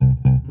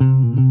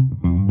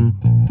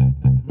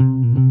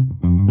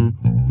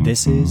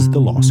This is The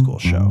Law School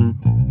Show.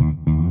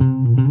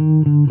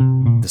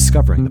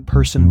 Discovering the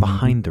person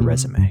behind the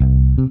resume.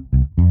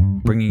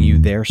 Bringing you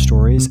their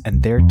stories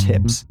and their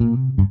tips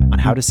on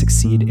how to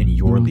succeed in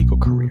your legal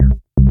career.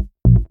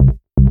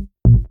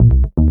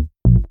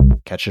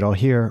 Catch it all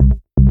here,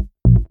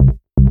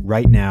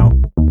 right now,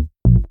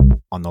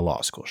 on The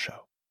Law School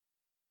Show.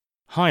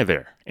 Hi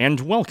there, and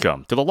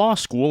welcome to The Law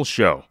School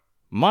Show.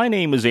 My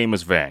name is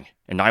Amos Vang,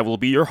 and I will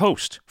be your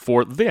host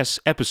for this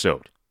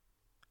episode.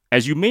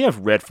 As you may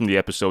have read from the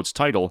episode's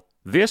title,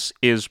 this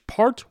is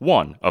part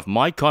 1 of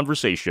my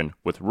conversation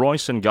with Roy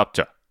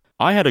Sengupta.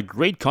 I had a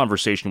great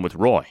conversation with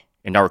Roy,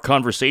 and our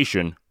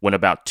conversation went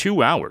about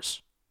 2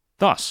 hours.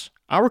 Thus,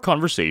 our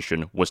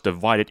conversation was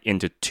divided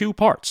into 2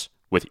 parts,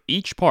 with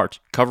each part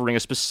covering a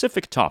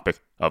specific topic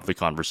of the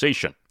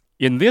conversation.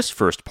 In this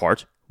first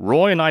part,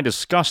 Roy and I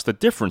discussed the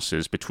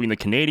differences between the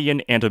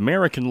Canadian and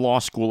American law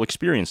school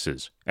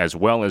experiences, as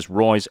well as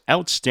Roy's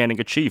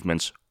outstanding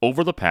achievements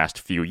over the past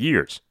few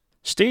years.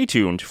 Stay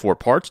tuned for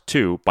part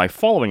 2 by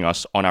following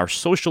us on our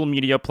social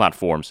media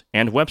platforms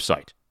and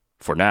website.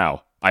 For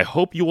now, I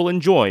hope you will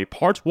enjoy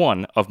part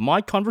 1 of my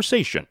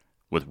conversation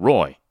with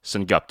Roy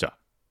Sengupta.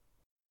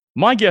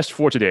 My guest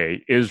for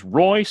today is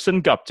Roy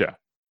Sengupta,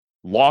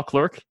 law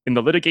clerk in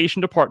the litigation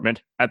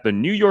department at the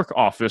New York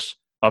office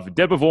of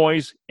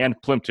Debevoise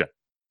and Plimpton.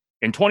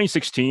 In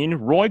 2016,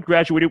 Roy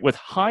graduated with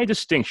high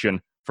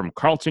distinction from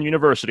Carleton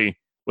University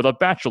with a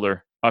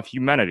Bachelor of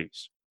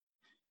Humanities.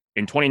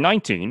 In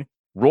 2019,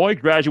 Roy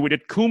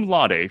graduated cum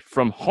laude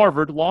from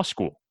Harvard Law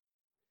School.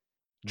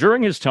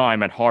 During his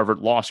time at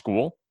Harvard Law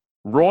School,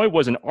 Roy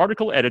was an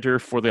article editor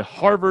for the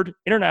Harvard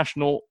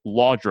International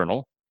Law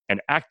Journal and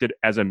acted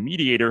as a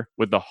mediator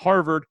with the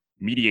Harvard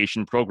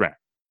Mediation Program.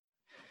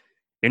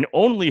 In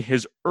only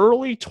his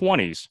early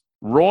 20s,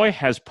 Roy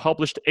has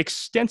published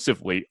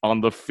extensively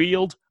on the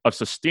field of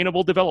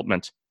sustainable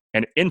development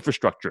and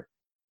infrastructure,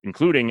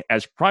 including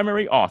as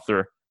primary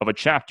author of a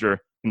chapter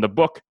in the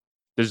book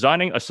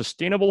Designing a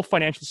Sustainable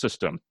Financial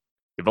System,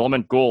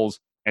 Development Goals,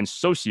 and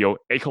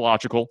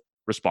Socio-Ecological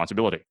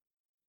Responsibility.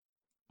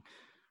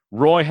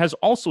 Roy has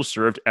also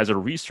served as a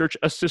research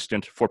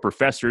assistant for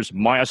Professors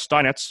Maya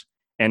Steinitz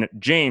and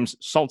James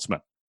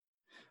Saltzman.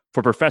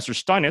 For Professor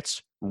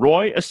Steinitz,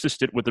 Roy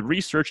assisted with the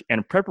research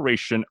and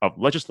preparation of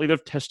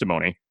legislative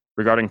testimony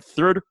regarding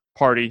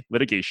third-party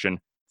litigation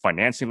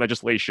financing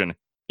legislation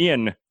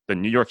in the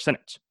New York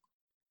Senate.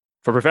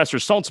 For Professor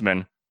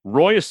Saltzman,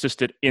 Roy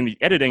assisted in the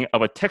editing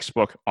of a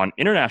textbook on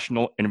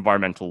international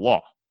environmental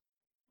law.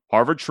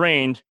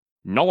 Harvard-trained,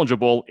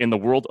 knowledgeable in the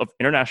world of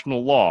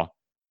international law,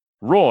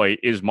 Roy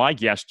is my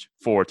guest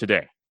for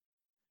today.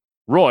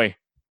 Roy,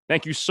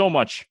 thank you so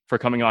much for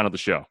coming on to the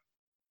show.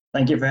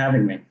 Thank you for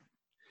having me.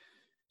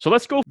 So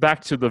let's go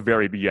back to the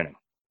very beginning,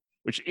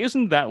 which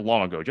isn't that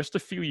long ago, just a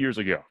few years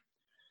ago.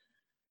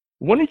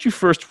 When did you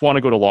first want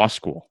to go to law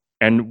school?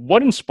 And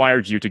what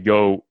inspired you to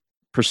go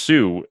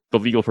pursue the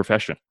legal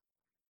profession?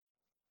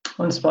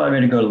 What inspired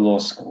me to go to law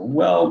school?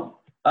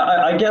 Well,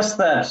 I guess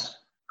that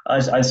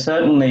I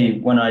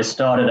certainly, when I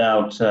started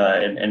out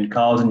in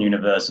Carleton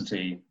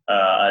University,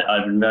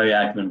 I've been very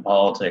active in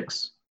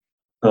politics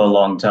for a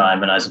long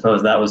time, and I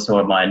suppose that was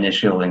sort of my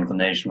initial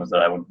inclination, was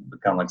that I would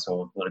become like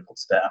sort of a political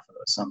staffer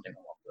or something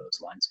along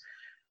those lines.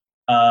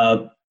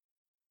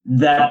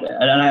 That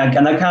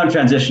kind of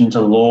transitioned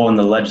to law and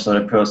the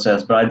legislative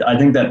process, but I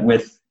think that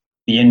with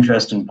the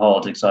interest in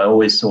politics, I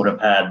always sort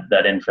of had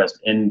that interest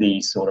in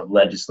the sort of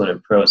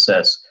legislative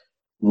process,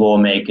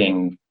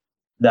 lawmaking,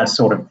 that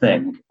sort of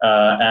thing.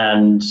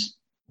 And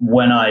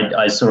when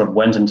I sort of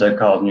went into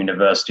Carleton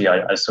University,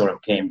 I sort of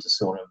joined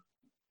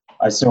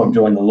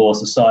the Law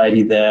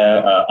Society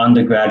there.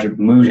 Undergraduate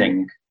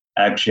mooting,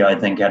 actually, I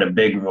think had a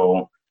big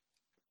role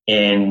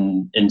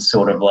in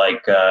sort of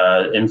like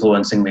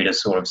influencing me to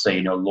sort of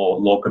say,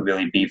 law could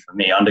really be for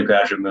me.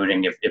 Undergraduate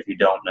mooting, if you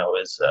don't know,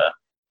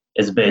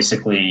 is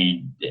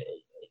basically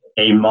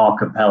a mock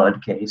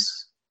appellate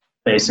case,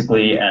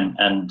 basically,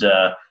 and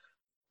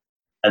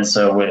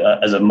so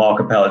as a mock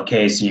appellate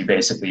case, you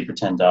basically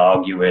pretend to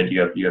argue it.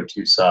 You have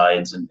 2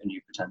 sides, and you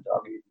pretend to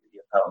argue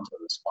the appellant or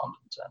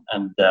respondent,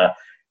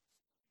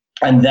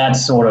 and that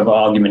sort of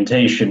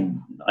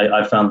argumentation,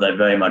 I found that I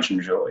very much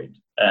enjoyed,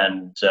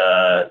 and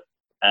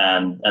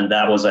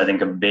that was, I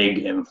think, a big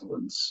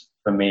influence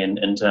for me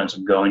in terms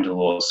of going to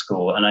law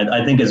school, and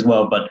I think as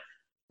well, but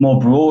more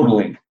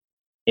broadly,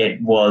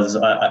 it was,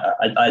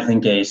 I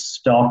think, a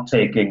stock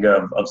taking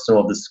of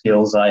sort of the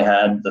skills I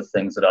had, the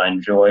things that I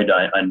enjoyed.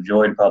 I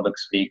enjoyed public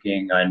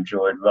speaking. I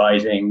enjoyed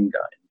writing. I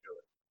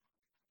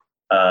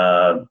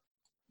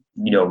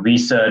enjoyed,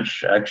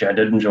 research. Actually, I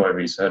did enjoy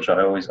research.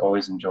 I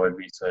always enjoyed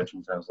research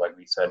in terms of like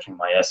researching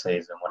my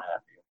essays and what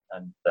have you,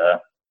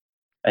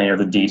 and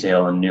the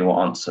detail and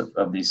nuance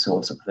of these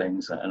sorts of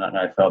things. And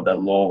I felt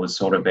that law was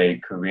sort of a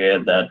career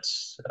that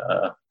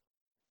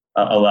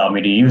allowed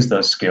me to use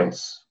those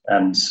skills.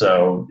 And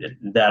so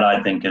that,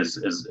 I think, is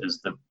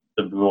the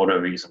broader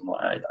reason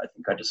why I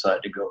think I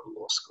decided to go to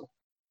law school.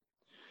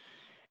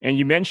 And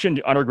you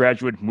mentioned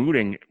undergraduate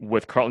mooting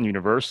with Carleton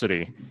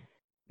University.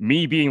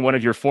 me being one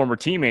of your former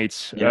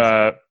teammates,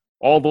 Yes.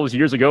 all those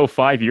years ago,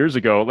 5 years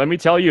ago, let me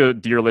tell you,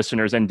 dear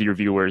listeners and dear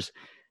viewers,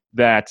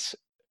 that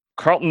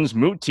Carleton's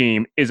moot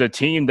team is a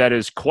team that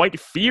is quite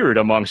feared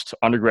amongst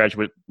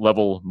undergraduate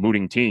level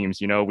mooting teams.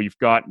 You know, we've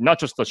got not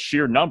just the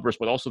sheer numbers,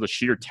 but also the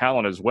sheer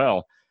talent as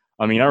well.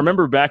 I mean, I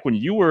remember back when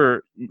you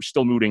were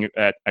still mooting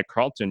at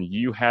Carleton,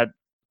 you had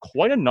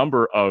quite a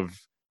number of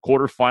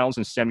quarterfinals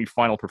and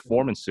semifinal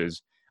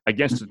performances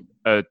against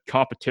a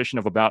competition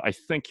of about, I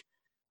think,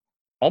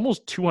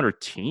 almost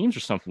 200 teams or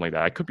something like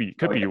that. I could be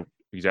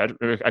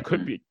exaggerating. I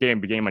could be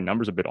getting my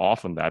numbers a bit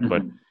off on that,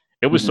 but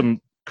it was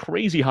some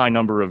crazy high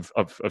number of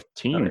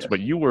teams.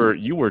 But you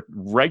were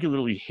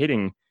regularly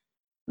hitting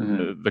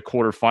the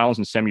quarterfinals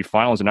and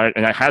semifinals,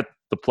 and I had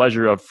the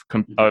pleasure of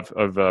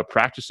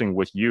practicing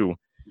with you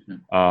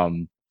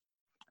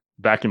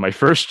back in my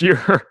first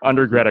year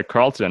undergrad at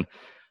Carleton.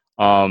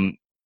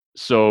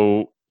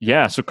 So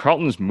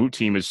Carleton's moot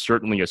team is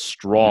certainly a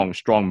strong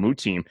moot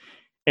team.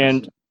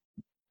 And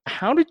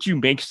how did you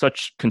make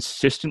such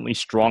consistently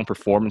strong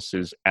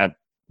performances at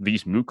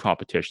these moot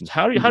competitions?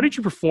 How did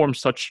you perform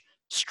such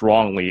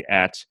strongly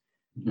at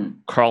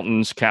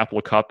Carleton's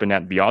Capital Cup and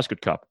at the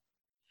Osgood Cup?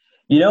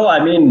 You know,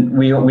 I mean,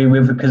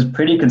 we've because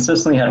pretty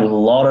consistently had a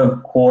lot of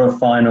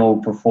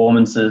quarterfinal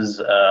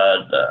performances.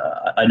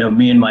 I know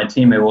me and my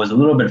teammate was a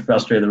little bit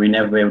frustrated that we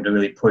never were able to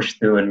really push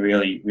through and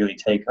really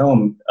take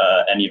home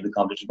any of the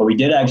competitions. But we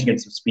did actually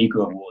get some speaker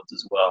awards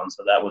as well, and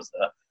so that was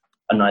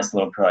a nice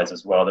little prize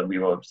as well, that we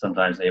were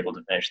sometimes able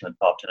to finish in the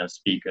top 10 of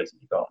speakers,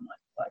 and we got a nice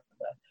plaque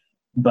for that.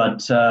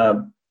 But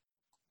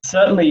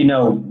certainly, you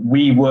know,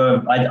 we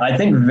were, I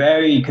think,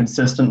 very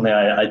consistently,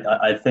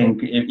 I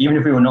think, even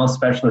if we were not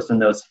specialists in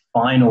those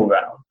final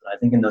rounds, I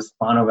think in those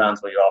final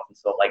rounds where you often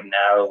sort of like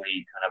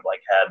narrowly kind of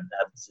like had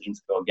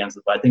decisions go against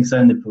it. But I think so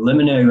in the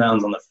preliminary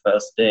rounds on the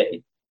first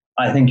day,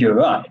 I think you're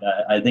right.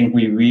 I think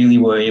we really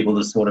were able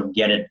to sort of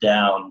get it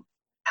down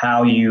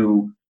how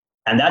you,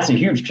 and that's a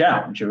huge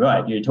challenge, you're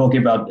right. You're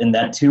talking about in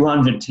that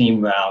 200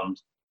 team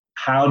round,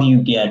 how do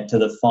you get to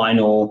the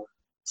final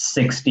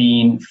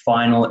 16,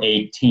 final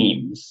 8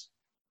 teams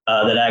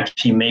that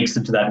actually makes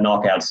it to that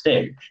knockout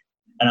stage?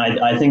 And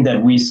I think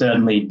that we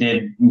certainly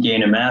did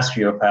gain a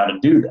mastery of how to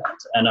do that.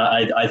 And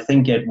I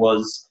think it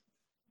was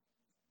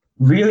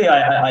really,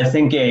 I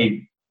think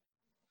a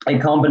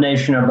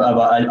combination of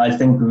I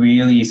think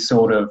really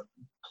sort of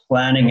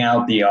planning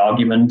out the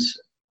argument.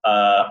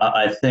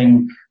 I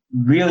think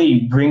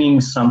really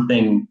bringing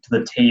something to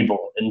the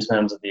table in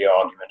terms of the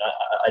argument.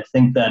 I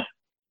think that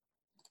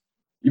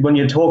when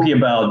you're talking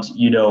about,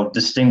 you know,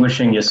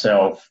 distinguishing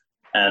yourself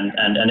and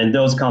in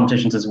those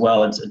competitions as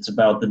well, it's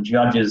about the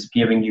judges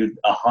giving you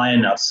a high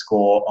enough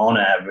score on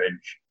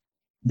average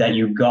that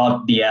you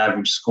got the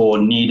average score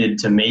needed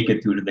to make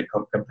it through to the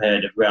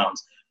competitive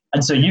rounds.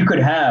 And so you could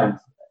have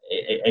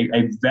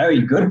a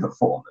very good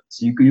performance.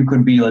 You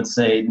could be, let's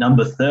say,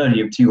 number 30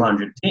 of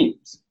 200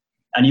 teams,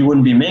 and you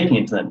wouldn't be making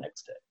it to the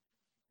next day.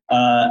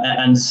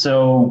 And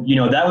so, you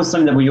know, that was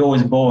something that we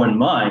always bore in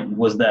mind,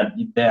 was that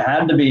there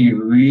had to be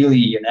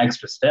really an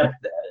extra step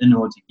there in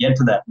order to get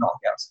to that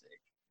knockout stage.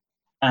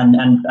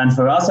 And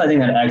for us, I think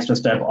that extra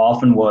step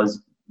often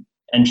was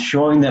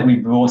ensuring that we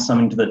brought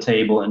something to the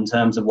table in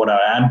terms of what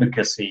our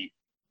advocacy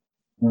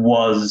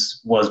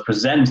was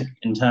presenting,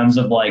 in terms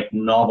of like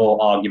novel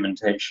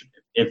argumentation.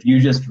 If you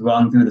just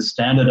run through the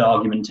standard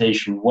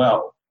argumentation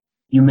well,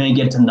 you may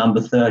get to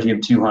number 30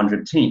 of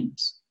 200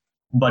 teams,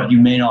 but you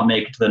may not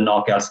make it to the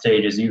knockout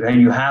stages.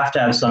 You have to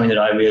have something that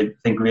I really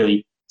think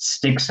really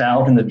sticks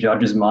out in the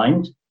judge's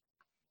mind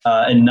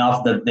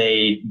enough that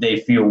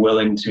they feel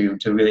willing to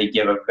really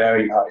give a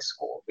very high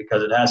score,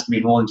 because it has to be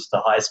more than just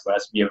a high score, it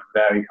has to be a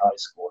very high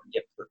score to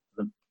get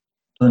to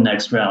the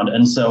next round.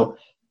 And so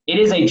it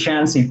is a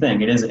chancy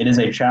thing. It is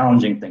a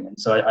challenging thing. And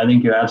so I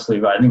think you're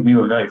absolutely right. I think we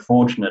were very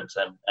fortunate,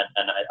 and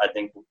I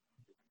think,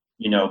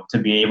 you know, to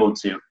be able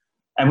to.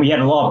 And we had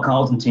a lot of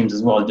Carleton teams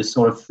as well, just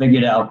sort of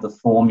figured out the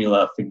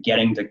formula for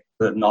getting to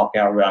the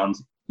knockout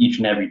rounds each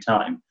and every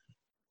time.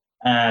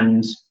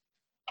 And,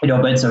 you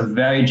know, but it's a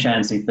very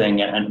chancy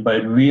thing. But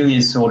it really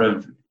is sort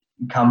of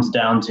comes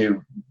down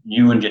to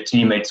you and your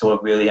teammates sort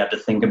of really have to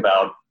think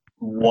about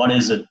what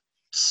is it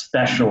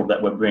special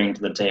that we're bringing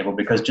to the table,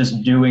 because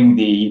just doing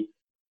the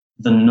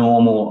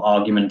normal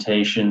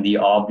argumentation, the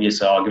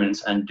obvious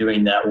arguments, and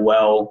doing that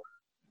well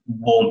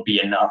won't be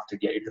enough to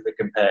get you to the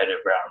competitive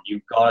round.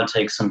 You've got to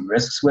take some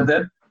risks with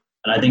it.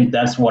 And I think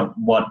that's what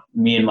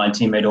me and my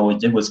teammate always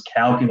did, was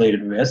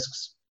calculated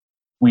risks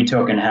we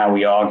took in how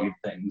we argued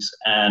things.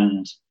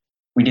 And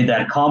we did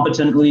that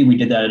competently. We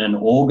did that in an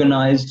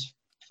organized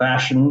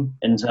fashion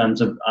in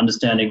terms of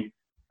understanding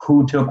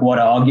who took what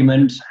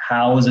argument,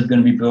 how is it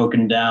going to be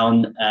broken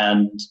down,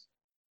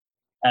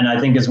 and I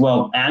think as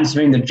well,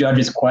 answering the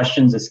judge's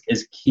questions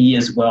is key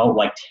as well,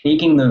 like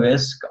taking the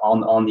risk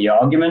on the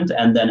argument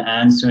and then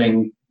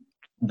answering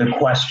the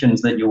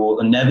questions that you will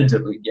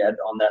inevitably get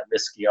on that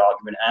risky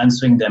argument,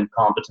 answering them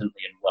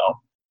competently and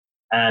well.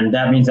 And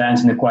that means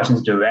answering the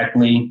questions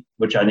directly,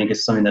 which I think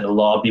is something that a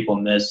lot of people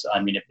miss.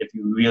 I mean, if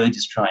you really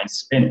just try and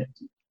spin it,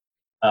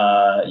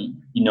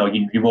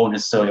 you won't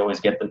necessarily always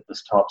get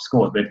this top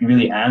scores. But if you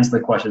really answer the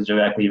questions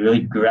directly, you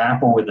really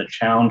grapple with a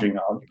challenging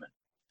argument,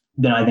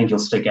 then I think you'll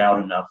stick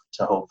out enough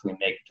to hopefully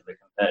make it to the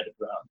competitive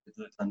round,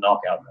 the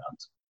knockout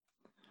rounds.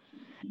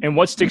 And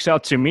what sticks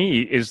out to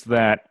me is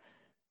that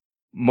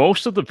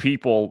most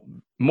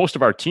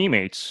of our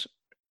teammates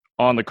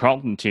on the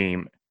Carleton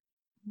team,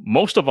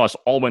 most of us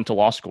all went to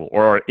law school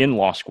or are in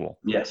law school.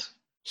 Yes.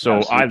 So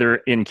Absolutely. either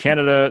in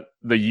Canada,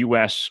 the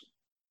US,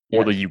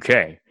 or the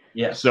UK.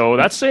 Yes. So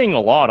that's saying a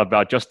lot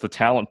about just the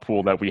talent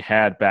pool that we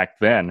had back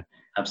then.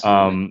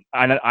 Absolutely.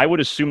 And I would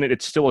assume that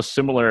it's still a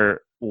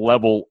similar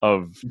level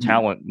of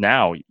talent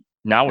nowadays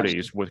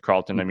Absolutely. with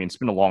Carleton. I mean, it's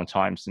been a long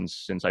time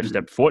since I've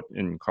stepped foot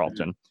in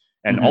Carleton,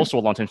 and also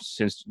a long time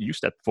since you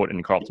stepped foot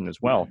in Carleton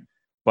as well.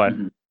 But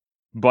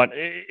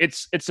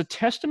it's a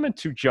testament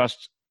to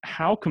just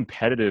how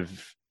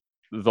competitive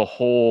the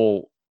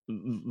whole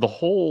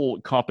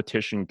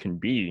competition can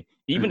be,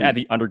 even at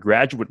the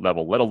undergraduate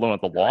level, let alone at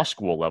the law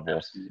school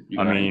level.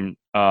 I mean,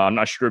 I'm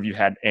not sure if you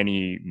had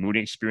any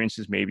mooting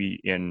experiences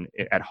maybe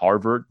at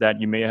Harvard that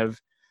you may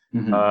have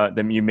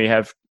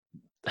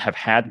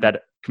had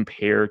that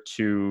compare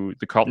to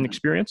the Carleton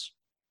experience.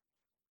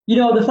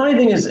 The funny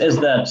thing is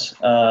that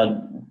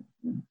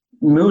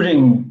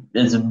mooting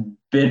is a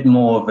bit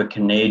more of a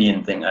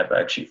Canadian thing, I've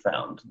actually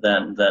found,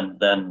 than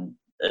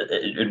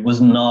it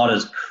was not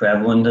as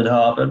prevalent at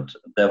Harvard.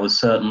 There was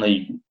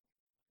certainly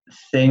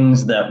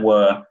things that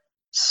were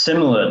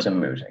similar to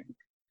mooting.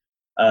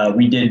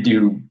 We did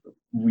do,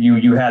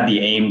 you had the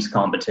Ames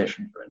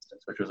competition, for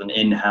instance, which was an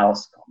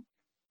in-house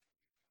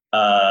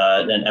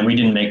competition. And we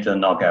didn't make the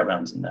knockout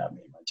rounds in that,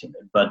 me and my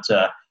teammate, but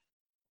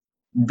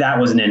that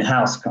was an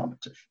in-house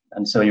competition.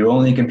 And so you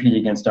only compete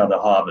against other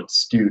Harvard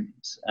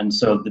students. And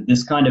so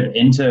this kind of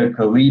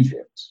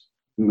intercollegiate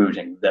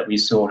mooting that we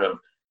sort of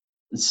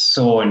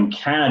saw in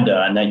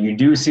Canada, and that you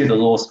do see at the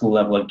law school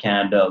level in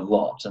Canada a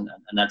lot, and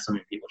that's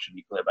something people should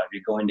be clear about. If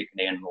you're going to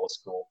Canadian law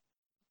school,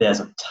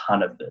 there's a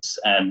ton of this,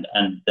 and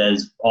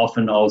there's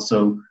often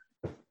also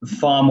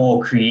far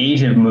more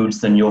creative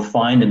moots than you'll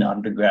find in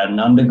undergrad. In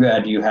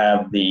undergrad, you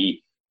have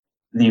the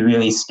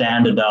really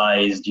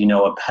standardized,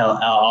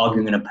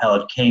 arguing an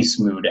appellate case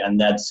moot, and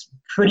that's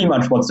pretty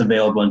much what's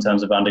available in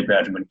terms of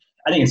undergraduate.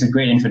 I think it's a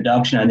great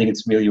introduction. I think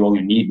it's really all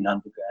you need in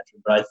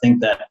undergraduate, but I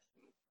think that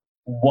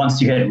once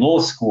you hit law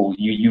school,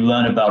 you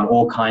learn about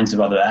all kinds of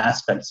other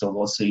aspects of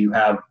law. So you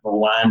have the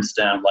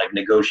Lansdowne like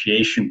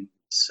negotiations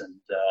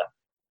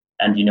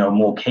and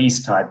more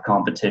case type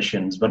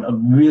competitions, but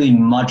really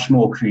much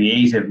more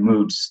creative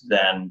moots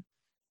than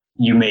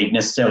you may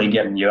necessarily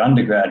get in your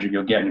undergraduate.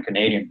 You'll get in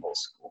Canadian law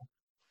school,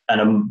 and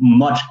a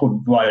much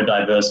wider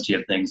diversity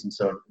of things, and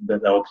so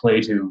that will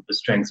play to the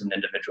strengths of an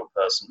individual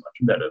person much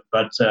better.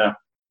 But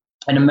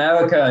in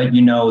America,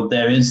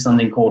 there is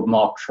something called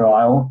mock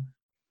trial,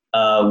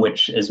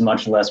 which is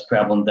much less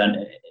prevalent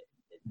in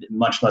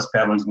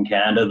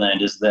Canada than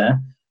it is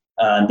there.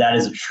 That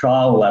is a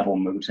trial level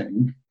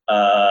mooting.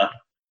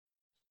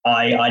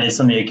 I did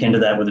something akin to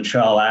that with a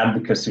trial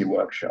advocacy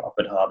workshop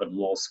at Harvard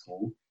Law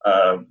School,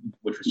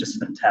 which was just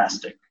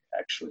fantastic,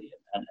 actually,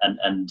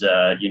 and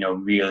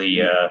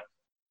really,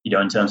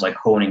 in terms of like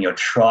honing your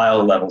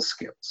trial level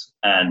skills.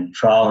 And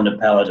trial and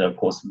appellate are, of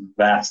course,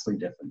 vastly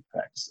different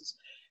practices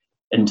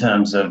in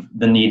terms of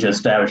the need to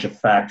establish a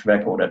fact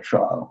record at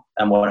trial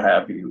and what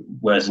have you,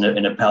 whereas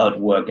in appellate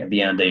work, at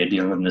the end of the day, you're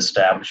dealing with an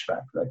established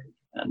fact record.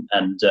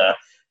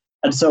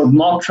 And so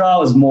mock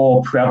trial is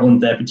more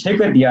prevalent there,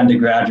 particularly at the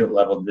undergraduate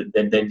level.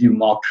 They do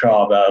mock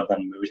trial rather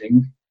than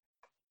mooting.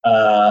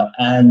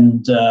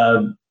 And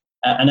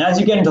as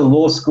you get into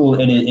law school,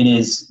 it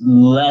is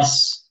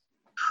less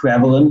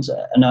prevalent.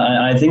 And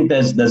I think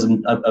there's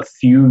a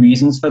few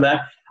reasons for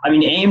that. I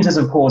mean, Ames is,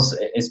 of course,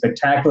 a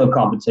spectacular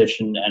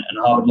competition, and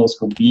Harvard Law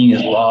School being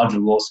as large a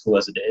law school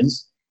as it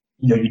is,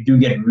 you do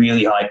get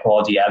really high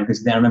quality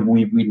advocacy. I remember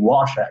we'd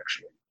watch,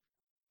 actually,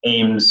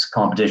 Ames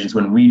competitions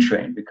when we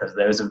trained, because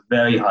there is a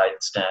very high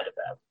standard of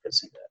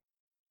advocacy there.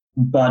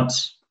 But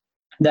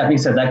that being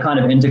said, that kind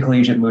of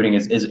intercollegiate mooting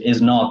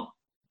is not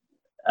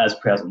as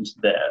present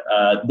there.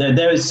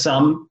 There is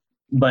some,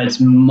 but it's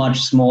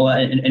much smaller.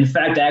 In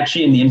fact,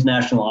 actually, in the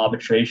international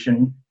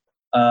arbitration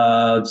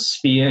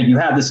sphere, you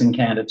have this in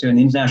Canada too. In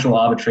the international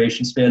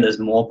arbitration sphere, there's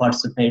more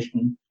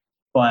participation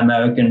by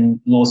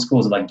American law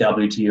schools like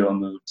WTO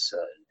moots,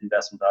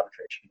 investment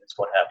arbitration, it's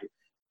what have you.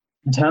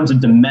 In terms of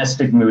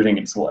domestic mooting,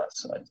 it's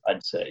less,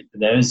 I'd say.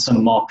 There is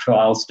some mock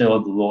trial still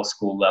at the law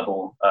school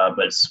level,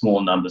 but it's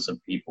small numbers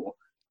of people.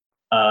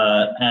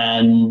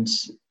 And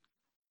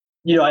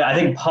I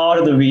think part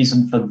of the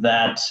reason for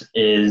that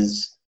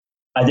is,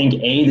 I think,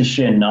 the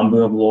sheer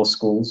number of law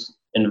schools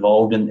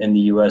involved in the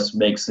US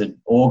makes it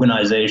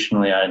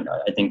organizationally,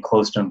 I think,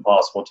 close to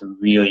impossible to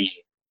really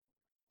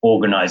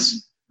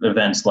organize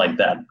events like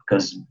that,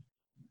 because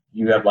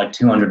you have like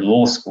 200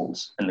 law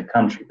schools in the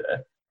country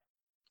there.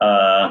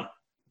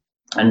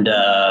 And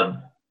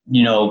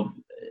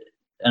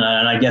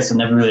I guess it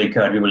never really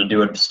occurred to people to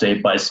do it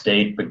state by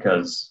state,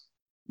 because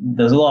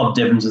there's a lot of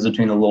differences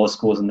between the law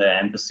schools and their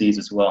emphases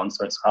as well, and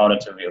so it's harder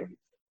to really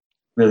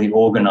really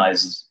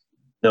organize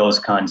those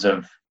kinds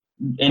of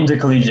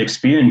intercollegiate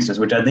experiences,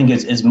 which I think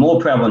is more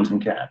prevalent in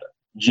Canada,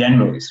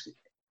 generally speaking.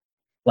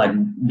 Like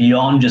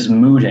beyond just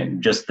mooting,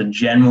 just the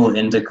general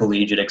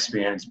intercollegiate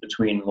experience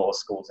between law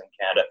schools in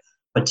Canada,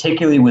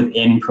 particularly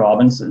within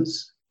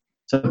provinces.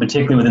 So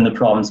particularly within the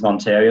province of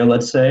Ontario,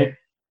 let's say,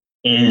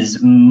 is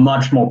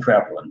much more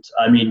prevalent.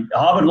 I mean,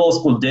 Harvard Law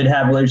School did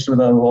have relationships with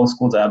other law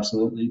schools,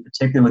 absolutely,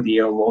 particularly with the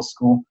Yale Law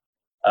School,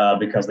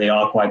 because they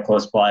are quite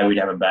close by. We'd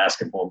have a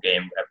basketball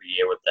game every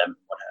year with them,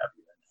 what have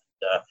you.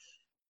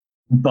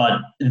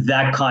 But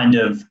that kind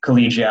of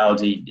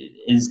collegiality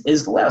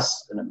is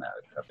less in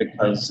America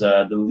because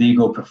the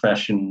legal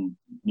profession,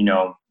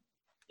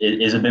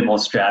 is a bit more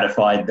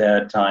stratified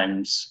there at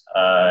times.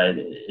 And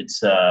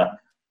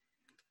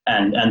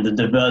the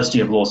diversity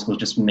of law schools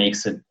just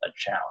makes it a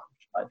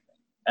challenge, I think.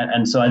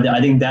 And so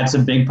I think that's a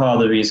big part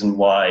of the reason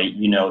why,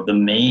 the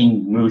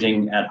main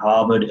mooting at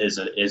Harvard is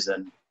a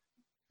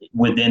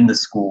within the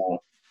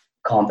school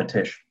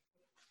competition.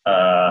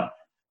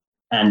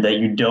 And that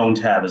you don't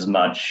have as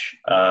much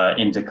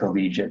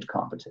intercollegiate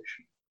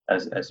competition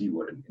as you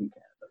would in Canada.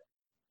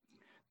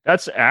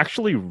 That's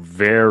actually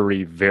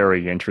very,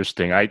 very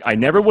interesting. I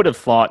never would have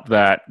thought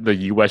that the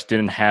U.S.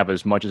 didn't have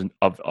as much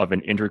of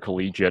an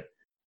intercollegiate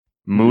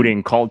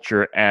mooting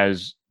culture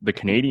as the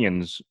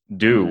Canadians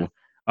do.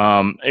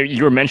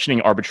 You were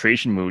mentioning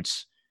arbitration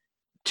moots.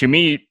 To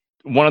me,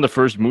 one of the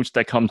first moots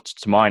that comes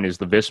to mind is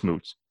the Vis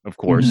moot, of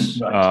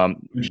course, Right.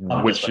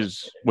 which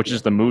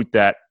is the moot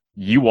that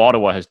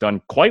Ottawa has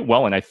done quite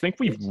well, and I think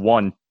we've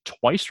won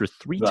twice or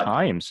three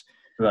times.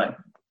 Right.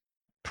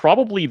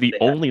 Probably the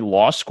only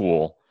law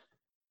school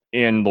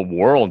in the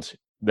world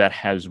that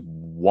has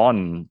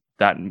won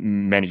that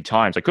many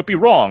times. I could be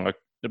wrong,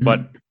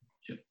 but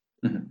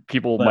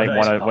people might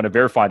want to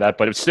verify that.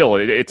 But it's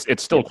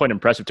still quite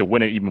impressive to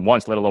win it even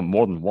once, let alone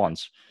more than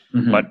once.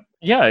 But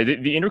yeah,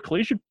 the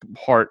intercollegiate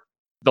part,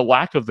 the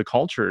lack of the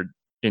culture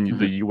in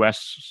the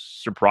U.S.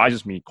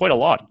 surprises me quite a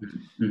lot.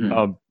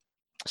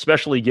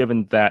 Especially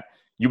given that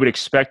you would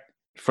expect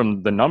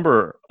from the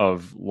number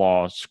of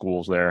law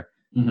schools there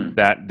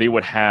that they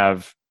would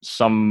have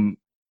some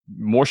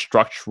more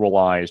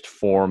structuralized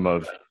form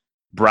of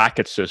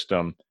bracket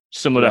system,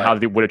 similar to how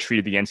they would have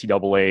treated the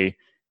NCAA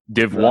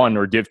Div 1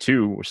 or Div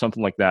 2 or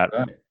something like that.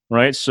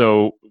 Right?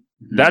 So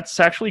that's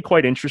actually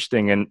quite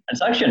interesting. And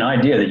it's actually an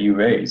idea that you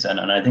raise. And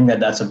I think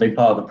that's a big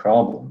part of the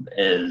problem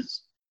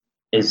is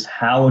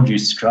how would you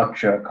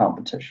structure a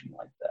competition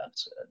like that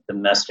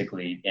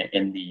domestically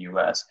in the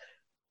US?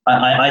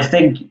 I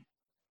think,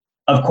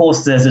 of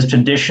course, there's this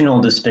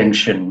traditional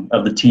distinction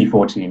of the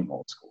T14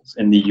 law schools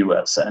in the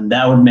US, and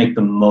that would make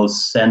the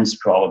most sense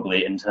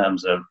probably in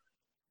terms of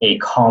a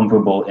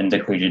comparable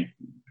intercollegiate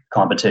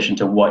competition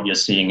to what you're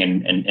seeing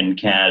in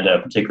Canada,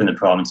 particularly in the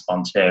province of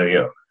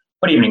Ontario,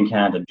 but even in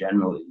Canada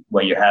generally,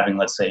 where you're having,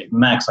 let's say,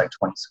 max like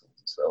 20 schools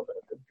or so.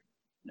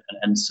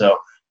 And so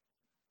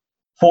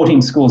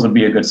 14 schools would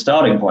be a good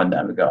starting point in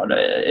that regard.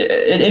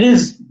 It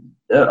is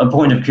a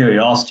point of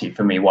curiosity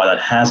for me why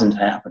that hasn't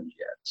happened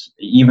yet.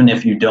 Even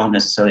if you don't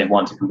necessarily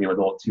want to compete with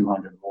all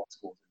 200 law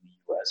schools in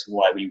the US,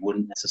 why we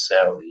wouldn't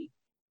necessarily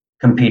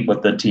compete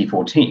with the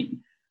T14.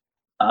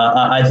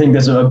 I think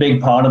there's a big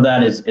part of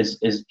that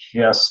is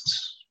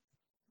just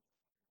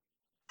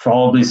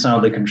probably some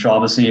of the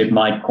controversy it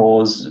might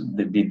cause,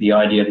 the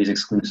idea of these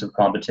exclusive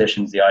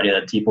competitions, the idea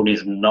that T14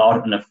 is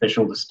not an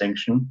official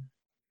distinction.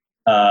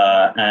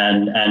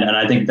 And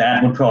I think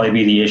that would probably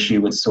be the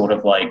issue with sort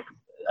of like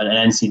an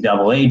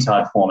NCAA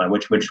type format,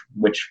 which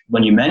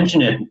when you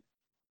mention it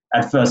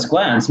at first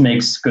glance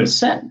makes good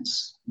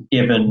sense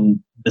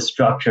given the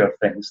structure of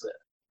things there,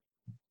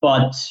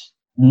 but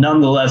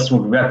nonetheless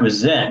would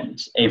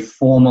represent a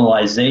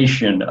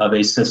formalization of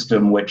a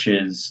system which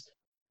is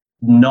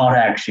not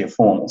actually a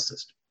formal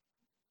system.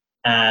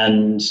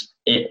 And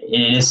it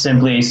is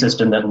simply a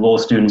system that law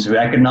students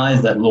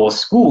recognize, that law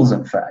schools,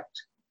 in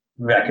fact,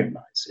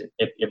 recognize.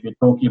 If you're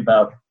talking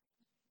about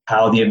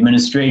how the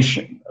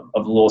administration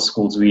of law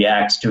schools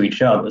reacts to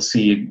each other,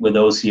 see with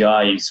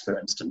OCIs, for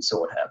instance,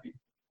 or what have you.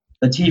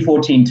 The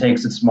T14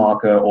 takes its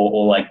marker,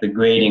 or like the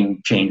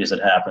grading changes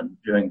that happened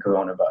during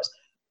coronavirus.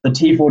 The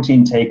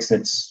T14 takes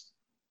its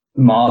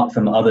mark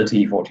from other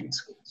T14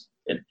 schools.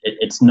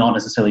 It's not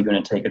necessarily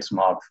going to take its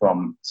mark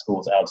from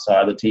schools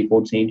outside the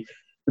T14,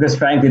 because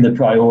frankly, the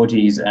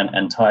priorities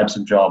and types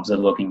of jobs they're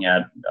looking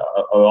at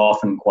are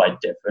often quite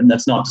different.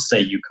 That's not to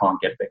say you can't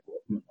get big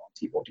work from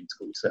T14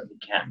 schools, you certainly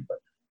can, but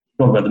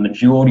talk about the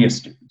majority of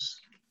students,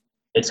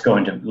 it's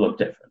going to look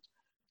different.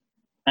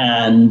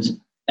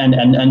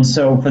 And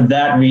so for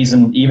that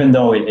reason, even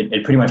though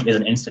it pretty much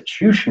isn't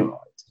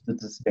institutionalized, the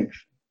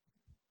distinction,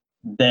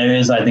 there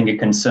is, I think, a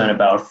concern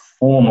about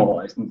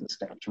formalizing the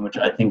distinction, which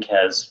I think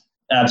has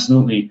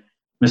absolutely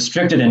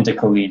restricted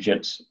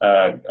intercollegiate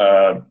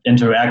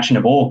interaction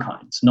of all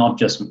kinds, not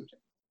just mooting,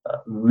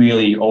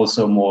 really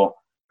also more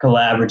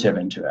collaborative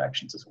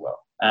interactions as well.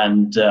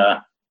 And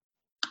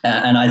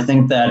I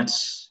think that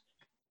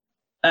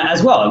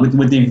As well,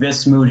 with the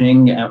VIS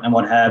mooting and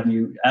what have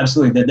you.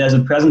 Absolutely, there's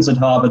a presence at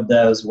Harvard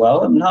there as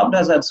well, and Harvard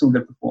has had some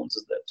good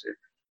performances there too.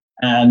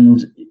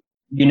 And,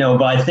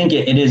 but I think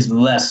it is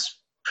less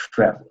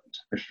prevalent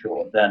for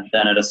sure than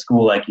at a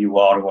school like you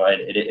are, where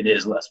it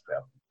is less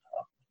prevalent.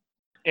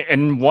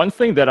 And one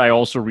thing that I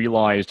also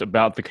realized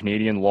about the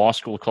Canadian law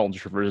school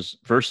culture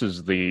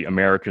versus the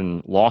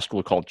American law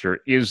school culture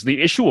is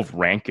the issue of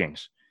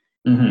rankings.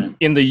 Mm-hmm.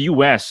 In the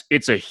US,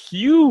 it's a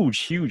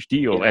huge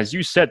deal. Yes. As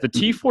you said, the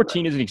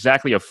T14 isn't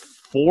exactly a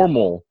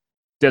formal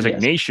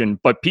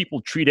designation, but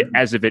people treat it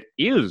as if it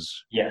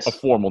is a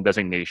formal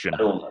designation.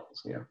 At all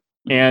levels, yeah.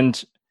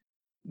 And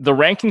the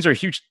rankings are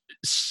huge.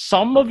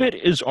 Some of it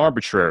is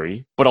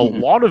arbitrary, but a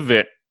lot of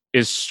it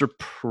is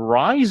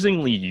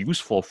surprisingly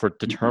useful for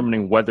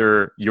determining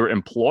whether you're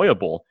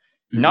employable,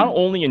 not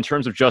only in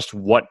terms of just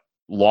what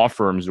law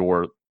firms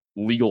or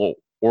legal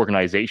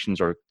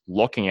organizations are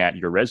looking at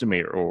your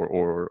resume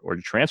or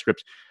your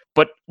transcripts,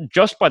 but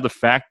just by the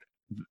fact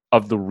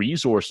of the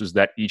resources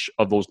that each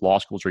of those law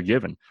schools are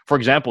given. For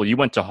example, you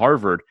went to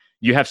Harvard,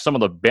 you have some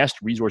of the best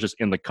resources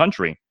in the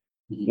country,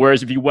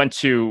 whereas if you went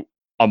to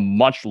a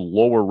much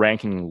lower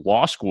ranking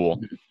law school,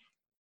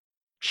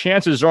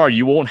 chances are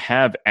you won't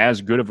have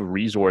as good of a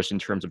resource in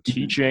terms of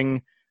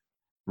teaching,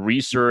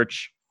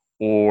 research,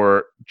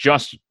 or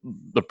just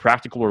the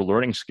practical or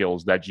learning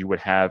skills that you would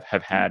have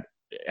had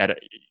at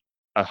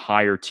a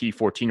higher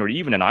T14 or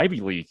even an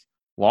Ivy League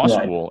law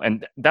school.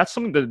 And that's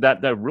something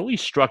that really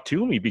struck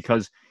to me,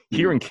 because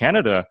here in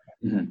Canada,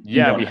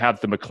 we have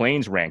the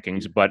Maclean's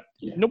rankings, but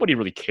nobody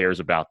really cares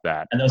about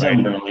that. And those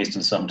haven't been released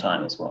in some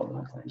time as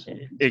well.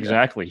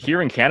 Exactly.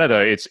 Here in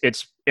Canada,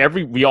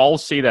 we all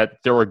say that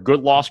there are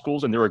good law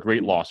schools and there are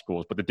great law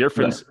schools, but the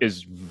difference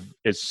is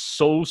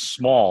so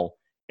small,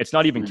 it's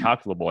not even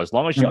calculable. As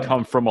long as you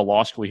come from a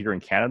law school here in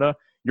Canada,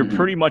 you're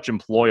pretty much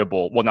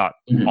employable. Well, not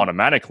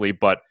automatically,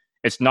 but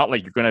it's not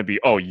like you're going to be,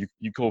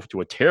 you go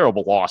to a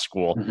terrible law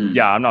school.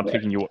 I'm not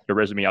picking your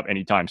resume up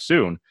anytime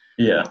soon.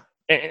 Yeah.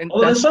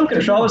 Well, there's some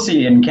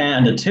controversy in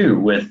Canada too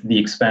with the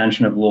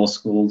expansion of law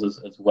schools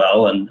as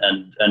well, and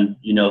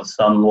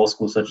some law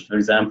schools, such as, for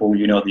example,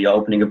 the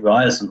opening of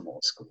Ryerson Law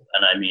School.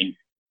 And I mean,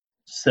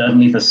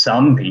 certainly for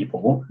some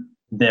people,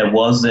 there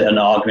was an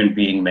argument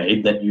being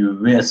made that you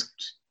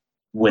risked,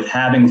 with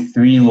having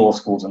 3 law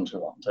schools in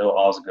Toronto,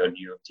 Osgoode,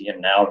 U of T,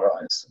 and now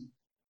Ryerson,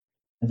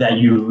 that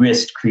you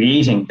risked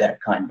creating that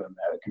kind of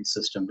American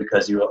system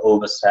because you were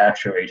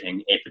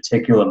oversaturating a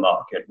particular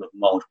market with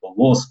multiple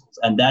law schools.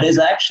 And that is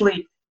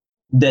actually,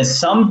 there's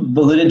some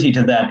validity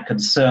to that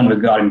concern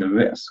regarding the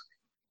risk,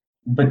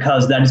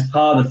 because that is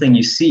part of the thing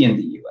you see in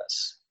the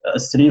US. A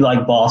city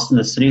like Boston,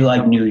 a city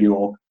like New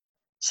York,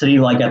 a city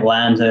like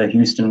Atlanta,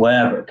 Houston,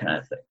 wherever kind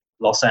of thing,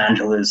 Los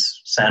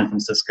Angeles, San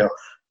Francisco,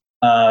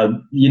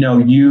 you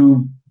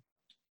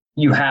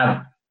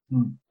have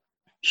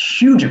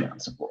huge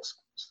amounts of law schools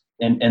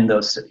in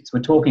those cities.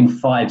 We're talking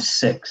 5,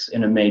 6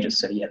 in a major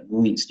city at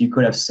least. You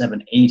could have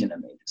 7, 8 in a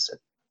major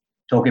city.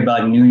 Talking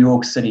about New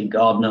York City,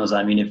 God knows.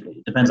 I mean, it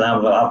depends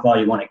on how far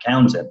you want to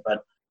count it,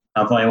 but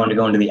how far you want to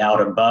go into the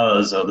outer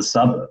boroughs or the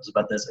suburbs.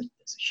 But there's a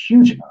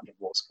huge amount of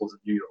law schools in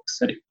New York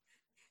City.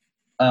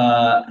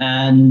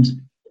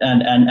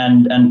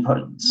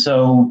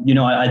 So,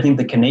 I think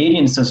the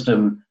Canadian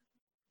system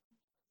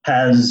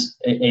has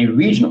a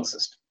regional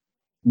system,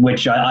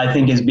 which I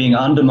think is being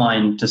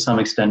undermined to some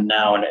extent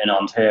now in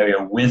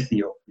Ontario with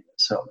the opening of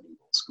so many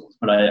law schools.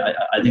 But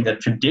I think that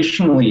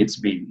traditionally it's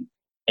been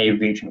a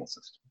regional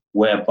system,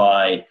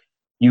 whereby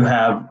you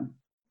have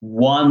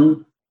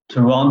one,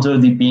 Toronto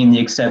being the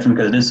exception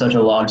because it is such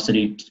a large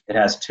city, it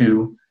has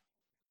 2.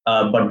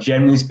 But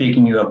generally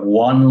speaking, you have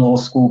 1 law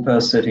school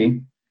per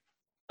city.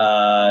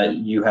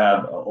 You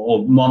have,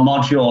 or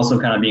Montreal also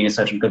kind of being a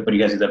exception, but you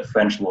guys have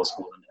French law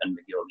school and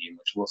McGill, the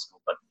English law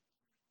school. But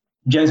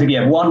generally, you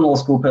have 1 law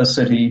school per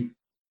city,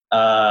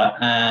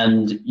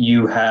 and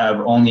you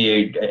have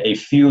only a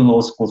few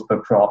law schools per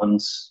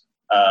province.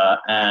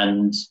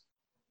 And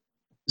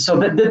so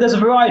there's a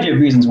variety of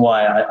reasons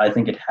why I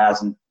think it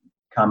hasn't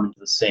come into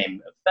the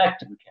same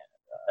effect in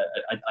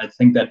Canada. I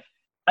think that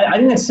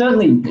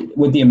certainly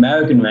with the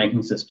American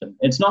ranking system,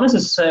 it's not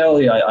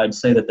necessarily, I'd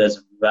say that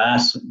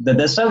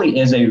there certainly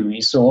is a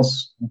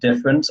resource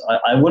difference.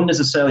 I wouldn't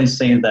necessarily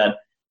say that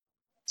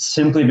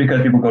simply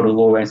because people go to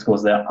low-rank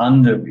schools, they're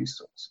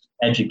under-resourced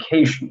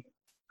education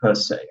per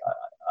se.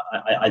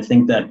 I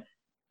think that,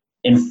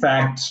 in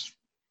fact,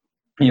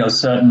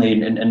 certainly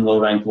in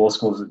low-ranked law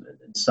schools, in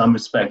some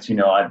respects,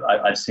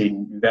 I've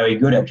seen very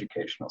good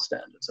educational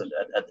standards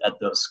at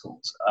those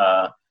schools.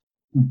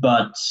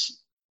 But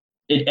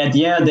at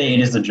the end of the day, it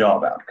is the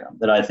job outcome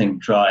that I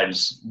think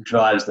drives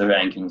the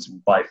rankings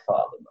by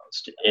far the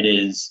most. It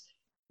is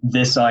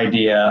this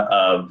idea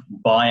of,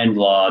 by and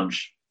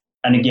large,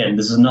 and again,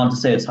 this is not to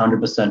say it's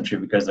 100% true,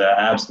 because there are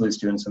absolutely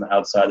students from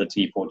outside the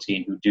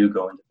T14 who do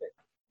go into big,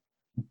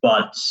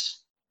 but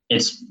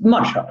it's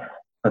much harder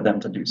for them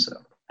to do so.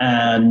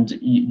 And,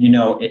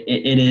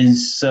 it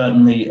is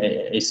certainly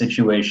a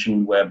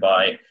situation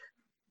whereby,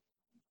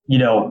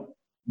 the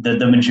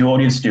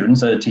majority of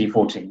students are at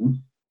T14,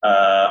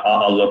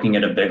 are looking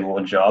at a big law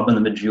job, and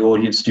the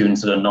majority of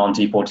students that are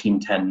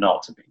non-T14 tend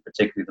not to be,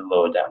 particularly the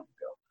lower down you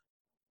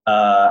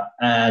go.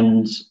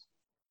 And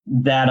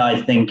that,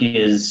 I think,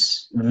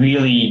 is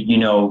really,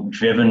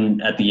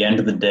 driven at the end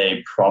of the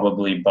day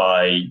probably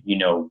by,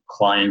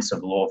 clients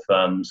of law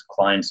firms,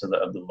 clients of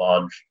the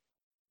large.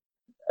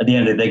 At the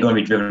end of the day, they're going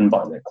to be driven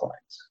by their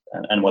clients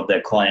and what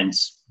their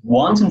clients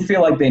want and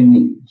feel like they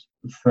need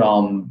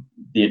from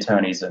the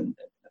attorneys in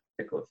a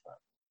particular firm.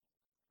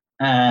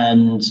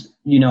 And,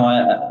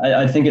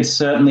 I think it's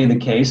certainly the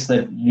case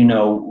that,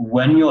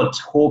 when you're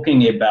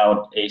talking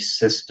about a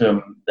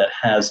system that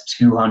has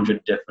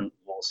 200 different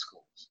law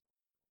schools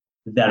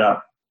that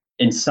are,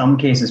 in some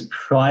cases,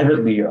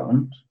 privately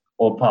owned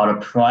or part of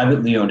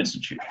privately owned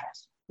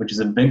institutions, which is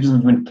a big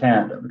difference with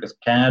Canada, because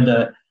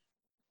Canada,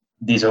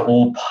 these are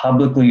all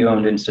publicly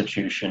owned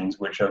institutions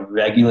which are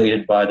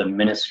regulated by the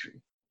ministry,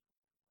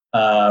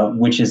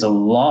 which is a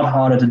lot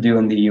harder to do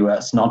in the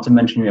US, not to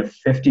mention we have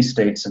 50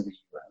 states in the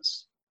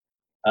US.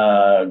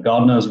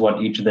 God knows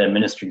what each of their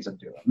ministries are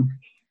doing.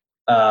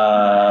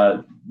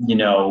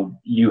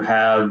 You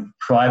have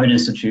private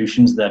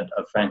institutions that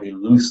are frankly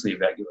loosely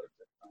regulated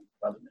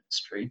by the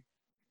ministry.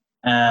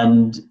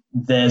 And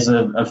there's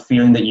a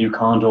feeling that you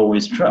can't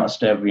always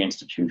trust every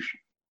institution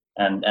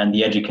and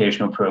the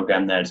educational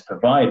program that it's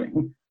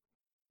providing,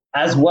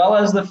 as well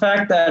as the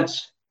fact that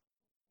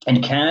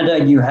in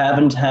Canada, you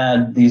haven't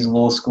had these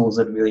law schools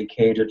that really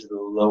cater to the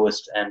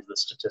lowest end of the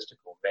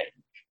statistical range.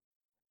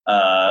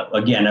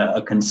 Again,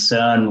 a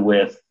concern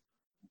with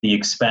the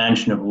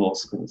expansion of law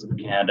schools in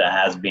Canada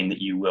has been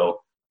that you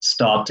will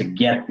start to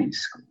get these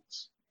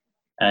schools.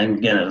 And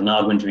again, there's an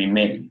argument to be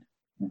made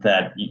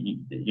that,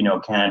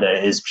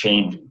 Canada is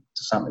changing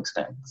to some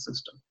extent the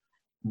system.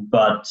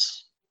 But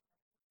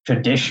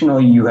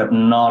traditionally, you have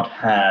not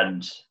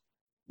had,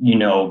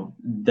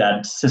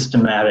 that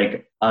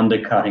systematic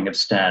undercutting of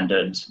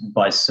standards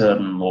by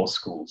certain law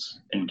schools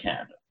in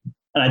Canada.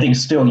 And I think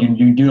still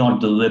you do not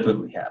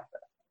deliberately have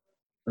that.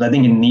 But I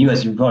think in the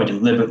US, you probably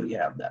deliberately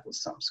have that with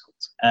some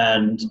schools.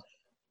 And,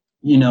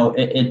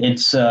 and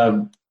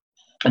so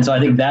I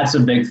think that's a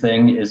big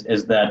thing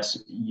is that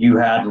you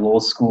had law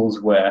schools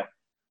where,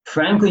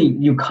 frankly,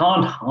 you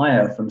can't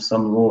hire from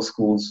some law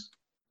schools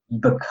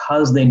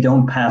because they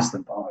don't pass the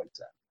bar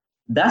exam.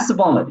 That's the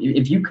bottom.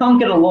 If you can't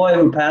get a lawyer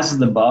who passes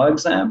the bar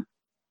exam,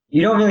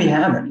 you don't really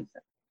have anything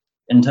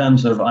in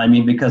terms of,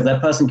 because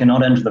that person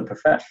cannot enter the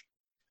profession.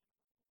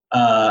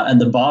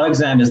 And the bar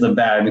exam is the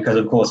barrier because,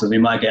 of course, as we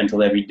might get into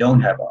later, we don't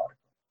have articles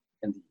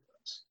in the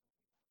US.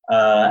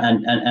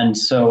 And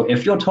so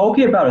if you're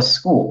talking about a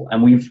school,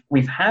 and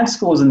we've had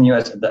schools in the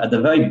US at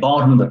the very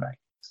bottom of the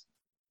rankings,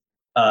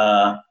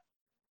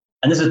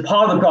 and this is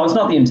part of the problem. It's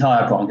not the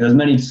entire problem, because there's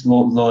many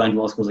low-end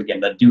law schools, again,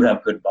 that do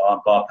have good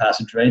bar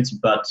passage rates.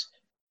 But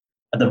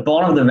at the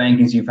bottom of the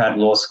rankings, you've had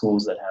law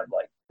schools that have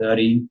like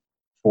 30,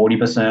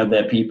 40% of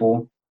their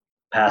people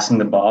passing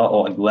the bar,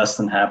 or like less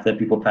than half their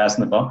people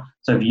passing the bar.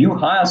 So if you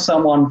hire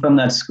someone from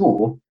that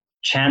school,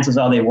 chances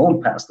are they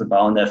won't pass the bar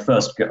on their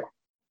first go.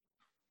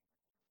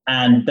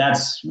 And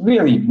that's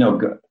really no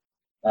good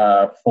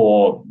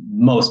for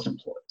most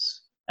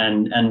employees.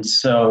 And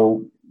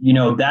so,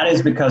 that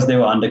is because they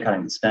were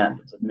undercutting the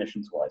standards,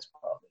 admissions-wise,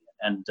 probably.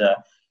 And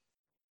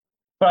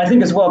but I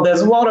think as well,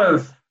 there's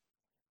certainly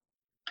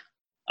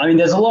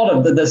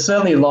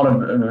a lot of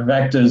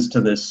vectors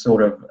to this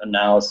sort of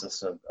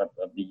analysis of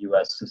the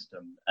U.S.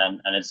 system,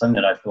 and it's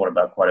something that I've thought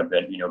about quite a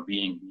bit.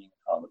 Being a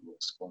Harvard Law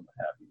School and what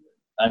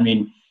have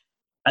you.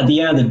 At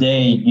the end of the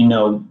day,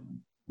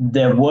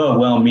 there were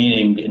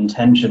well-meaning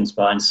intentions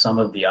behind some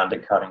of the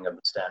undercutting of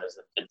the standards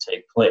that did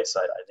take place.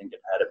 I think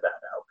it had a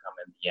bad outcome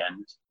in the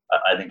end.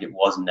 I think it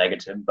was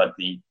negative, but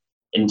the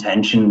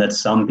intention that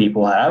some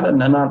people have,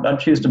 and I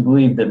choose to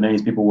believe that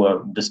many people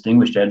were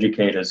distinguished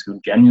educators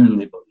who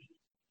genuinely believed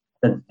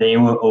that they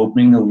were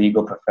opening the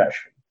legal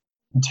profession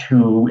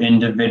to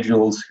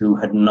individuals who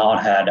had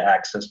not had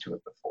access to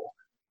it before,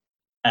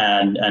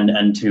 and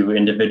to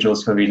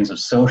individuals for reasons of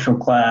social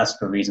class,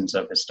 for reasons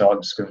of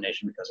historic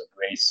discrimination because of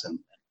race and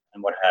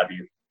what have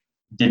you,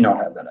 did not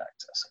have that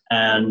access.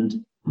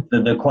 And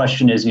the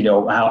question is,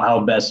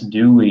 how best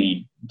do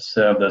we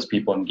serve those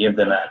people and give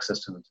them access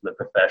to the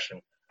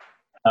profession?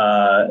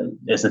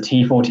 Is the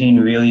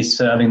T14 really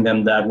serving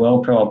them that well?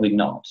 Probably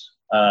not.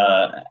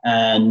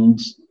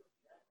 And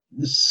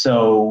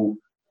so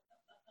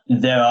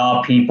there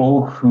are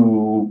people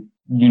who,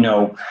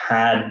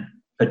 had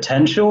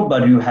potential,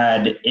 but who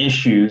had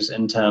issues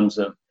in terms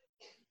of,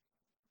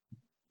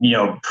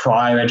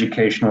 prior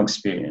educational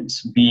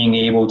experience, being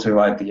able to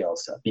write the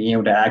LSAT, being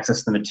able to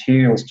access the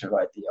materials to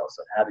write the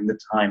LSAT, having the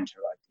time to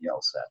write the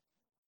LSAT,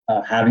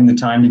 having the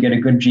time to get a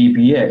good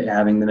GPA,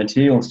 having the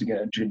materials to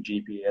get a good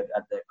GPA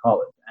at their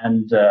college.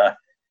 And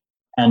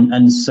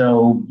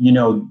so,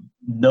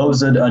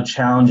 those are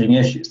challenging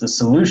issues. The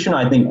solution,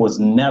 I think, was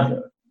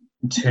never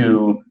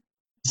to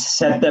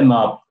set them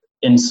up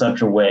in such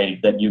a way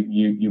that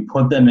you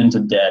put them into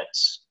debt,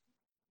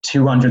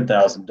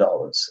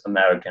 $200,000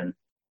 American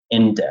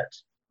in debt,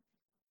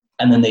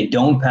 and then they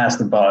don't pass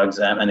the bar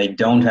exam and they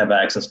don't have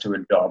access to a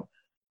job,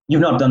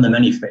 you've not done them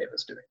any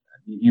favors doing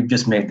that. You've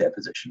just made their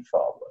position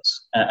far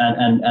worse.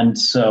 And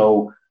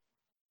so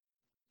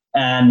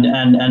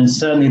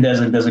certainly there's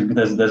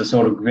a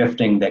sort of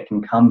grifting that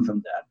can come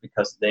from that,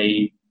 because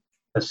they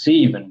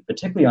perceive, and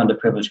particularly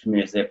underprivileged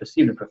communities, they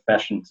perceive the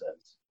professions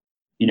as,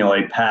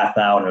 a path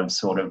out of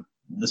sort of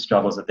the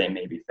struggles that they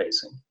may be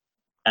facing.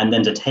 And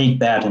then to take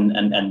that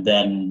and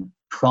then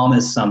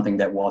promise something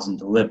that wasn't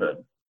delivered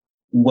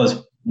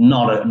was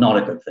not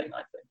a good thing,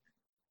 I think.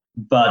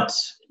 But,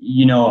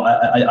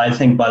 I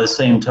think by the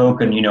same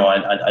token,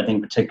 I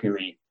think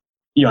particularly,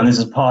 and this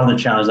is part of the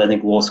challenge I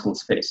think law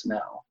schools face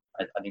now.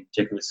 I think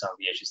particularly some of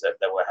the issues that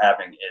we're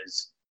having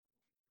is,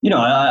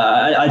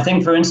 I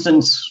think, for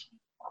instance,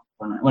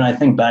 when I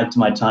think back to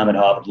my time at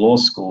Harvard Law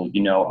School,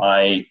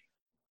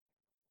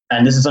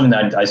 and this is something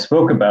that I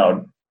spoke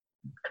about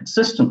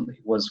consistently,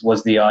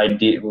 was the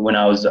idea when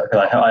I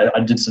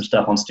did some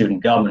stuff on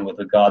student government with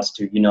regards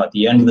to, at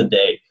the end of the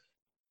day,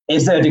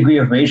 is there a degree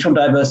of racial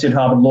diversity at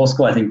Harvard Law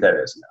School? I think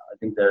there is now. I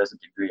think there is a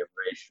degree of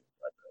racial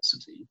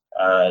diversity.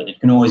 It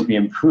can always be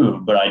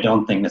improved, but I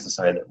don't think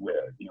necessarily that we're,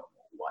 a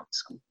white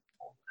school.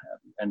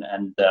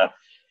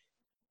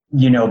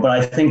 But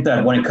I think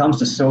that when it comes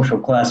to social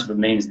class, it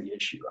remains the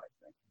issue, I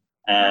think.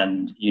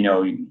 And,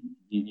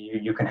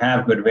 you can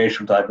have good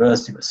racial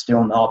diversity, but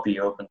still not be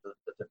open to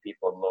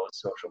people of lower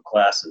social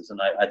classes. And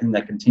I think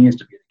that continues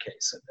to be the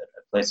case at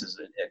places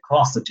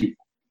across the TEFL.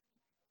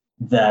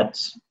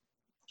 That,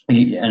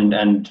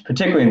 and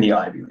particularly in the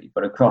Ivy League,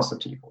 but across the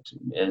TEFL too,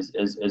 is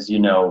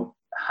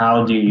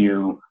how do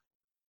you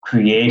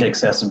create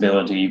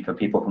accessibility for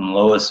people from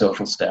lower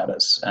social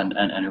status and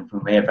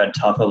who may have had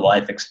tougher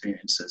life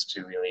experiences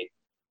to really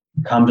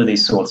come to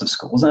these sorts of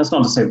schools. And that's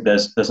not to say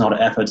that there's not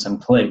efforts in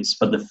place,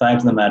 but the fact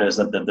of the matter is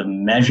that the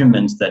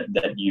measurements that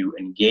you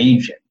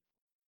engage in,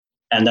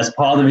 and that's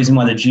part of the reason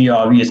why the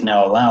GRE is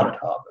now allowed at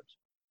Harvard.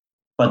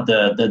 But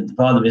the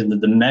part of the reason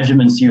that the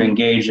measurements you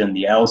engage in,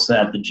 the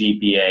LSAT, the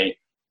GPA,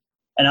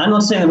 and I'm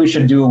not saying that we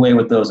should do away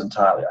with those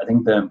entirely. I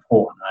think they're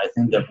important. I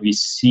think that we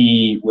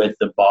see with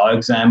the bar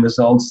exam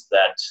results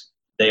that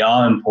they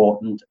are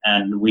important,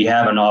 and we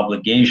have an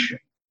obligation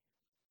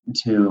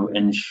to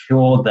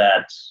ensure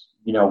that,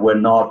 we're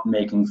not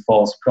making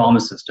false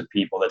promises to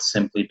people that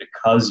simply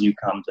because you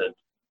come to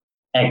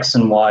X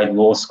and Y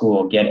law school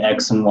or get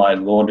X and Y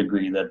law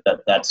degree,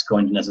 that's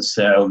going to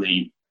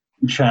necessarily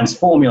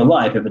transform your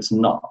life if it's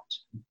not.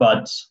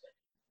 But,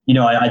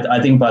 I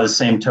think by the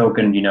same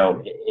token,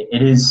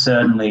 it is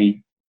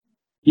certainly,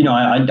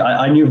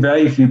 I knew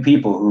very few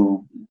people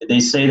who, they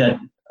say that,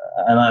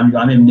 and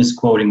I'm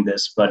misquoting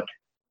this, but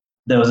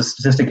there was a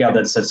statistic out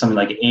that said something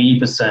like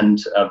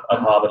 80% of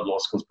Harvard Law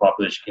School's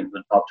population came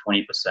from the top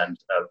 20%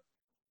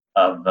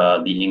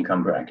 of the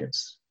income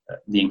brackets,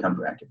 the income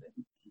bracket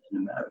in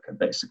America,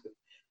 basically.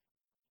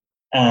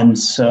 And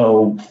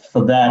so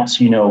for that,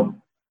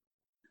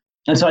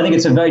 and so I think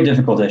it's a very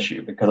difficult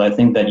issue, because I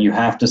think that you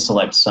have to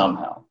select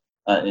somehow,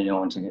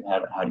 to get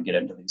how to get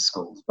into these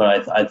schools.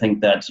 But I think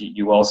that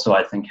you also,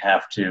 I think,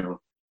 have to,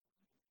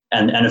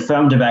 and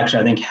affirmative action,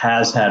 I think,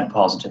 has had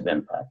positive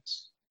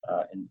impacts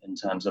in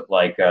terms of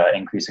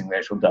increasing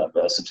racial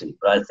diversity.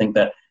 But I think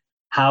that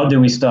how do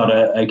we start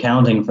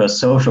accounting for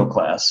social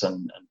class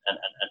and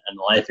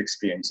life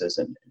experiences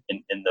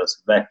in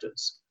those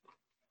vectors?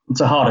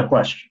 It's a harder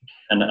question.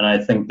 And I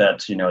think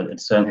that,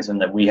 it's certainly something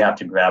that we have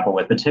to grapple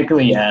with,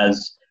 particularly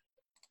as,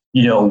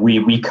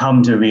 we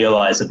come to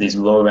realize that these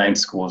low-ranked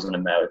schools in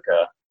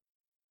America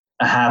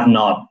have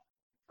not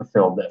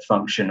fulfilled their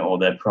function or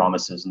their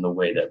promises in the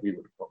way that we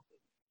would hope.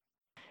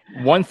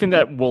 One thing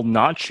that will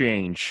not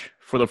change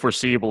for the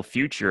foreseeable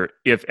future,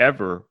 if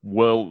ever,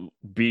 will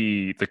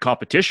be the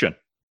competition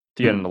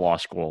to get into law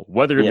school,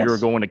 whether you're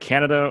going to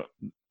Canada,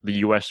 the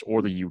US,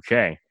 or the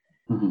UK.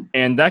 Mm-hmm.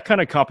 And that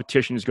kind of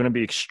competition is going to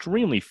be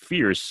extremely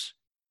fierce,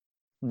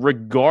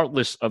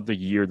 regardless of the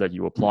year that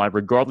you apply,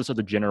 regardless of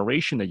the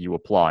generation that you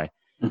apply.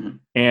 Mm-hmm.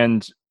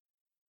 And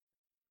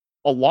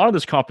a lot of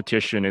this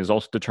competition is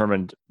also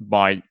determined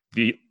by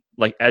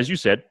as you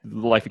said,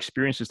 the life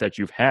experiences that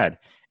you've had.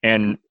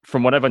 And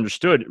from what I've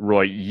understood,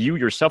 Roy, you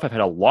yourself have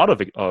had a lot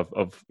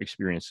of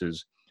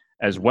experiences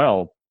as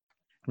well,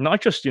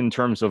 not just in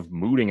terms of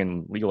mooting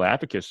and legal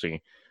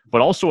advocacy, but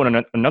also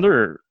in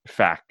another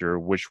factor,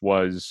 which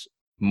was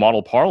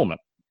model parliament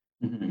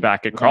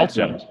back at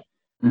Carleton.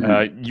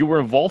 Mm-hmm. You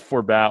were involved for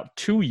about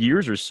 2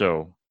 years or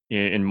so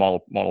in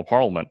model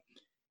parliament.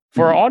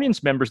 For our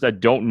audience members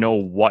that don't know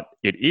what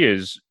it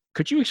is,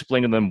 could you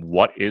explain to them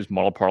what is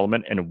model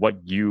parliament and what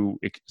you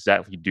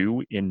exactly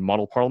do in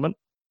model parliament?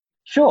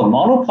 Sure.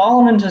 Model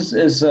parliament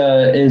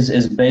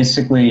is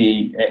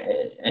basically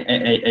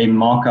a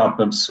mock-up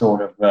of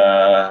sort of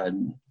our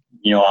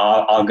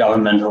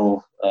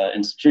governmental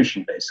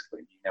institution.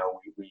 Basically,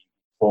 we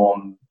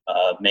form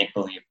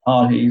make-believe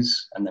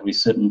parties, and then we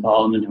sit in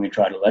parliament and we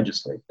try to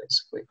legislate,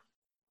 basically.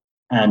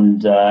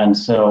 And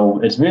so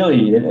it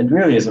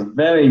really is a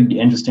very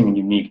interesting and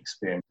unique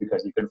experience,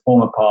 because you can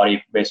form a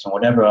party based on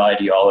whatever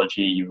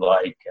ideology you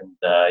like, and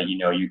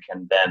you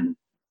can then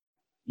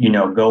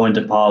go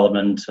into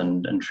parliament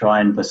and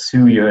try and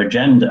pursue your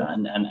agenda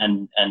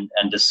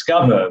and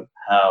discover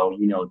how,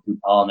 through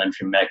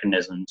parliamentary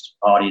mechanisms,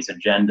 parties'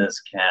 agendas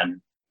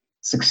can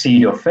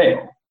succeed or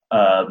fail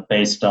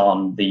based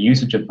on the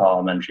usage of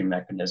parliamentary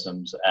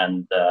mechanisms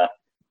and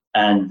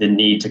the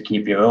need to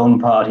keep your own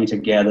party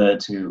together,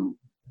 to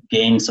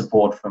gain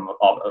support from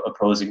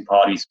opposing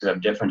parties who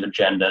have different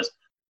agendas,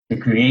 to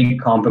create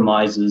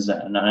compromises.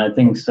 And I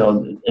think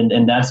so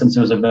in that sense,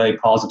 it was a very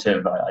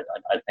positive, I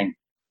think,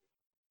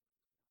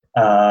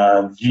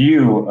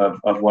 view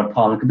of what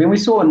Parliament could be. And we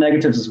saw the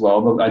negatives as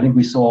well, but I think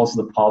we saw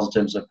also the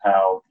positives of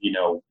how,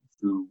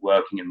 through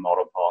working in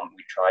model Parliament,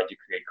 we tried to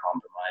create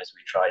compromise.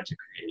 We tried to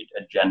create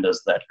agendas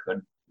that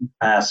could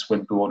pass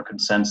with broad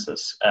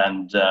consensus.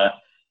 And so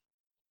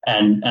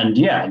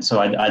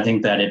I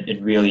think that it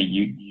really,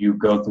 you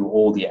go through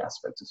all the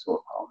aspects of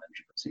sort of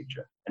parliamentary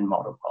procedure in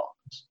model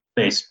Parliament,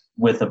 based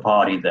with a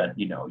party that,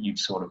 you've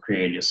sort of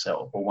created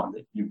yourself, or one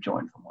that you've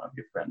joined from one of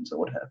your friends or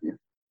what have you.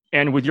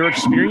 And with your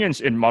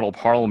experience in model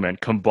parliament,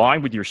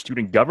 combined with your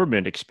student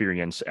government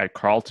experience at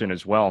Carleton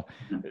as well,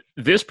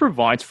 this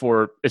provides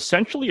for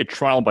essentially a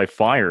trial by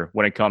fire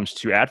when it comes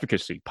to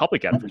advocacy,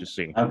 public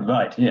advocacy.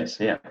 Right, yes,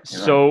 yeah.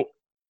 So right.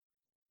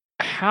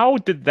 How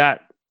did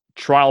that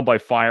trial by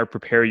fire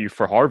prepare you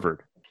for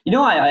Harvard?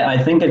 I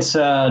think it's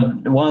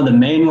one of the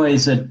main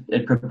ways that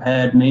it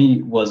prepared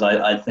me was,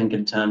 I think,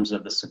 in terms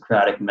of the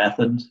Socratic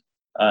method,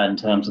 in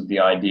terms of the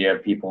idea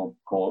of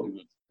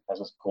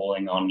professors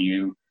calling on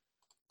you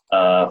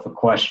for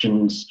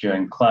questions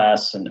during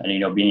class and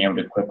being able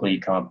to quickly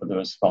come up with a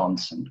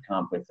response and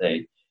come up with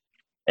a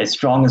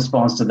strong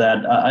response to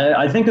that.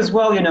 I think as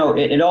well,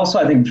 it also,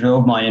 I think,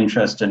 drove my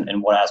interest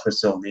in what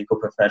aspects of the legal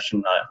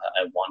profession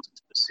I wanted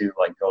to pursue,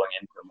 like going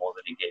into a more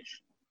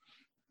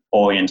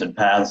litigation-oriented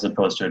path as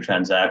opposed to a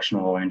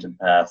transactional-oriented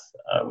path,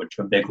 which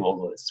for big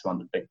law is one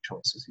of the big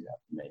choices you have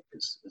to make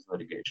is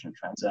litigation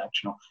and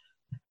transactional.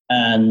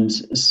 And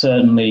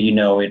certainly,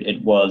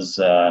 it was...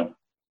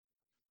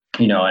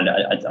 and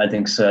I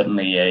think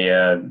certainly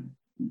a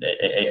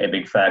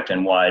big factor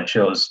in why I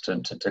chose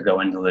to go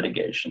into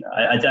litigation.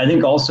 I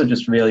think also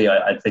just really,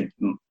 I think,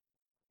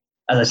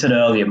 as I said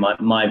earlier,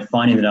 my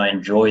finding that I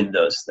enjoyed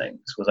those things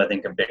was, I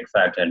think, a big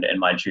factor in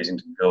my choosing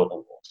to go to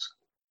law school.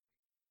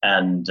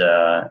 And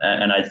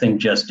I think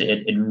just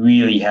it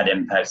really had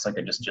impacts, like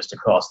just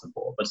across the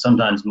board, but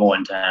sometimes more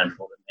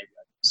intangible than maybe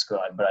I could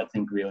describe. But I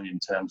think really in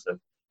terms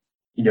of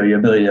your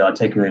ability to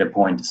articulate a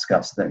point,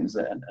 discuss things,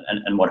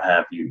 and what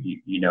have you,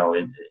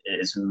 it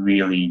is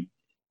really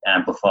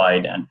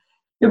amplified. And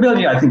your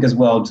ability, I think, as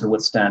well, to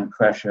withstand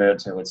pressure,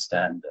 to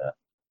withstand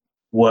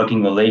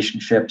working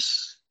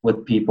relationships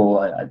with people,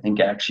 I think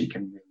actually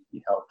can really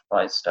be helped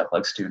by stuff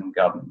like student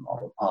government,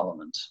 model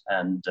parliament,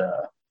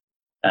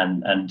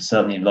 and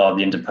certainly a lot of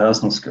the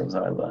interpersonal skills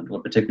that I learned were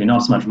particularly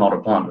not so much model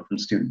parliament, but from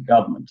student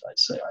government. I'd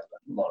say I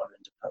learned a lot of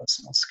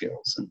interpersonal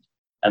skills,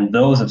 and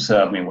those have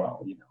served me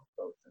well,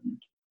 both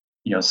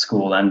in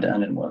school and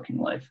in working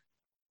life.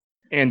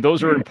 And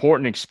those are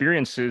important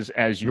experiences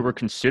as you were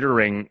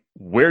considering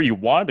where you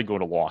wanted to go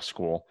to law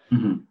school.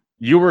 Mm-hmm.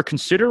 You were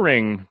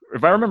considering,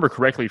 if I remember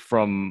correctly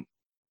from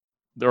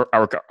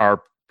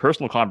our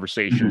personal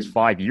conversations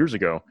 5 years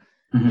ago,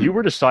 you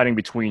were deciding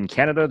between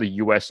Canada, the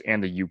US,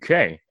 and the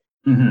UK.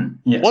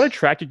 Yes. What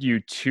attracted you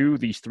to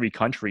these three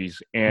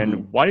countries,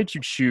 and why did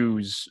you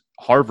choose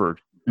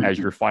Harvard as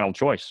your final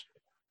choice?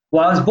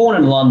 Well, I was born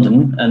in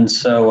London, and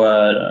so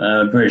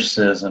a British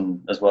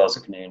citizen as well as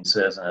a Canadian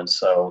citizen, and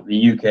so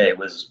the UK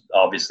was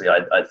obviously,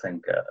 I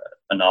think,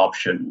 an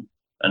option,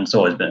 and it's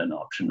always been an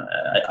option.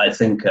 I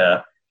think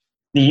the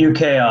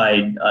UK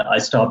I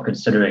stopped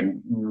considering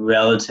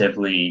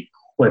relatively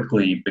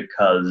quickly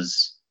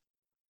because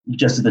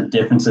just of the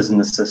differences in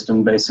the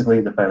system,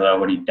 basically, the fact that I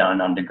already done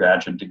an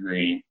undergraduate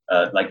degree,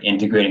 like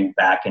integrating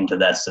back into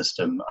that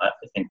system, I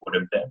think would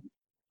have been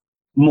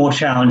more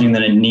challenging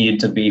than it needed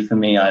to be for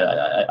me.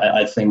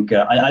 I think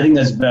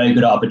there's very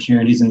good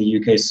opportunities in the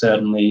UK.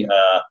 Certainly,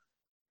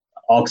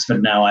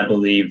 Oxford now, I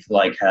believe,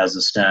 has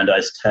a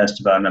standardized test,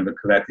 if I remember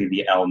correctly,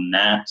 the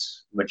LNAT,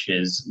 which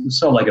is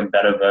sort of like a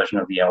better version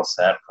of the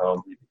LSAT,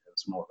 probably because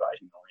it's more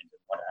writing oriented,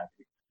 what have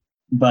you.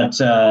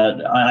 But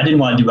I didn't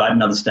want to do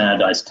another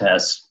standardized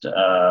test.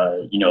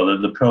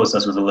 The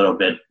process was a little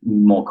bit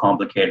more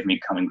complicated for me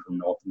coming from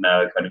North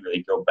America to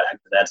really go back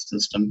to that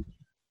system.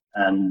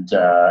 And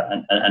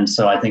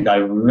so I think I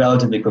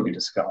relatively quickly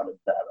discarded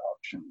that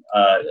option.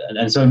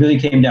 And so it really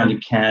came down to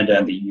Canada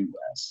and the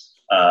US,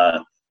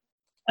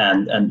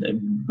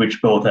 and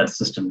which both had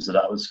systems that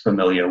I was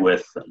familiar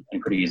with and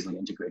could easily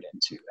integrate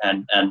into.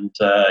 And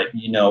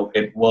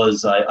it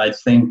was, I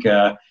think,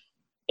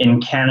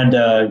 in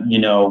Canada,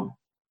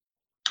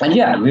 and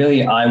yeah,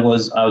 really, I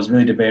was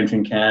really debating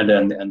between Canada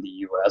and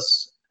the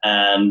US.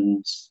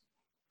 And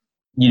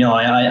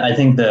I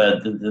think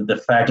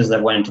the factors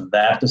that went into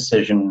that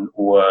decision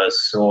were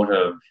sort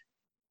of,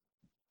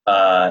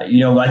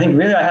 I think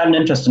really I had an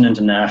interest in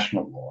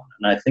international law,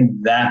 and I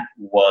think that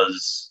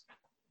was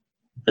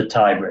the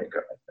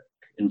tiebreaker, I think,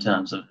 in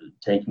terms of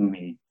taking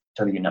me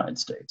to the United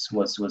States,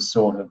 was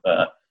sort of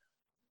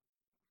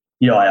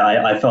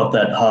I felt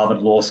that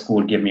Harvard Law School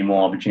would give me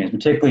more opportunities,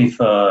 particularly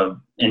for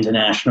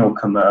international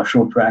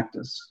commercial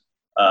practice,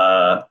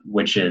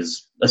 which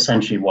is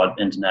essentially what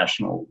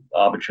international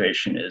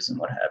arbitration is and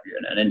what have you.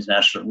 And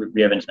international,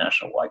 we have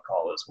international white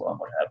collar as well and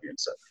what have you. And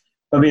so,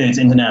 but really, it's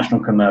international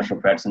commercial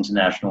practice,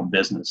 international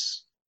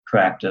business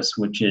practice,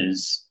 which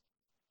is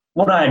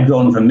what I had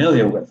grown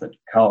familiar with at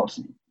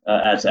Carleton.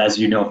 As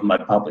you know from my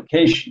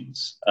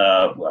publications,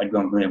 I'd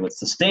grown familiar with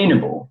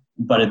sustainable,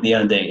 but at the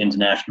end of the day,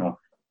 international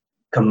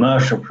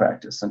commercial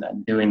practice,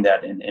 and doing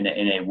that in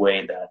a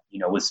way that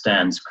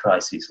withstands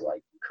crises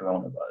like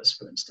coronavirus,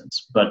 for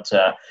instance. But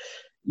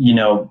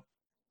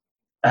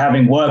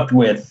having worked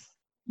with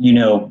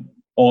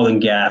oil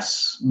and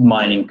gas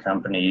mining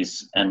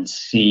companies and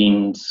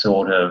seen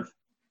sort of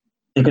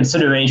the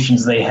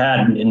considerations they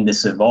had in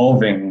this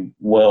evolving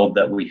world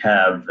that we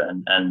have,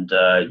 and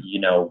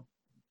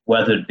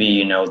whether it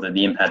be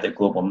the impact that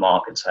global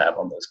markets have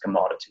on those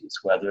commodities,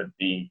 whether it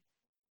be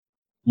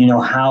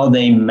how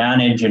they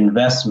manage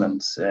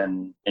investments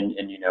in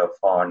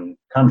foreign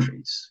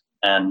countries,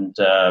 and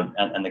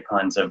the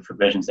kinds of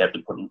provisions they have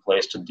to put in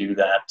place to do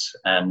that,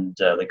 and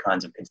the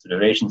kinds of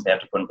considerations they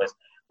have to put in place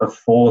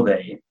before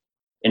they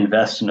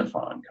invest in a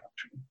foreign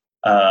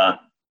country.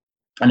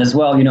 And as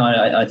well,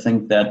 I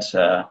think that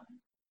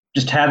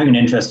just having an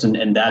interest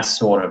in that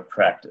sort of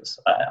practice,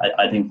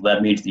 I think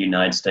led me to the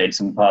United States,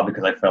 in part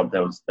because I felt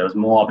there was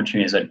more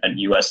opportunities at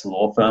U.S.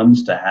 law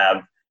firms to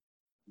have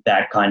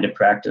that kind of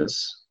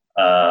practice.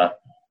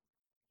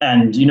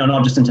 And,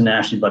 not just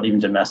internationally, but even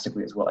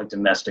domestically as well, like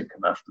domestic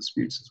commercial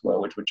disputes as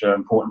well, which are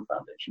an important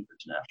foundation for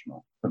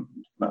international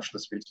commercial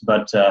disputes.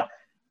 But,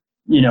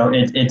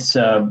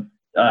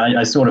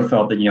 I sort of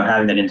felt that,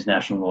 having that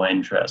international law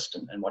interest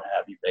and what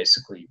have you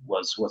basically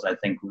was I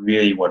think,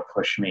 really what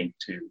pushed me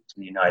to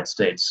the United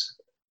States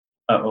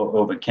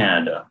over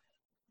Canada.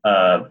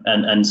 I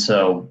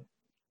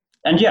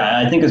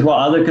think as well,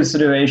 other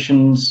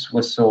considerations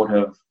were sort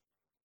of,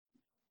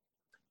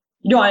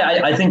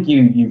 I think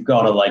you've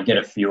got to get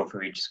a feel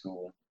for each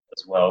school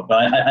as well.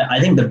 But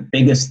I think the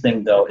biggest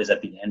thing though is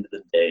at the end of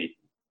the day,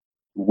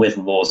 with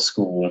law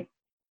school,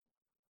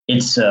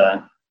 it's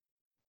a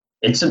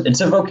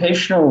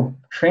vocational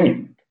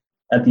training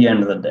at the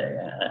end of the day,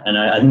 and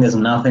I think there's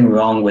nothing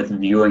wrong with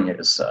viewing it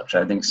as such.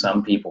 I think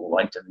some people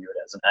like to view it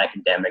as an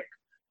academic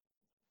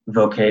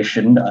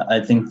vocation. I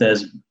think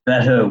there's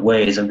better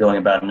ways of going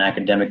about an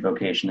academic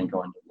vocation than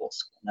going to law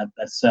school.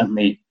 That's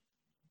certainly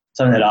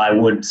something that I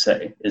would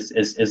say is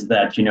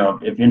that, if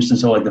you're interested in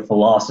sort of the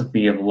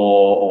philosophy of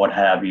law or what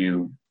have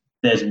you,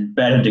 there's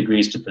better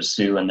degrees to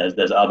pursue, and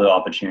there's other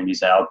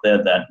opportunities out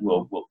there that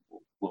will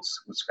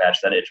scratch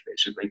that itch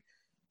basically.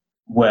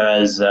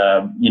 Whereas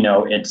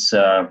it's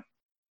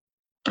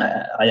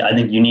I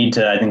think you need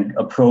to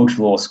approach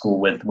law school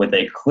with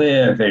a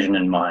clear vision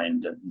in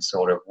mind, and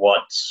sort of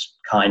what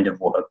kind of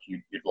work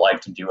you'd like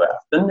to do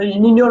after. And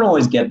you don't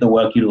always get the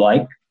work you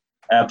like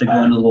after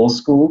going to law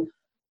school.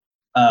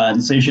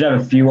 So you should have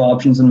a few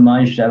options in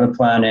mind. You should have a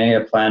plan A,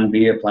 a plan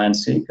B, a plan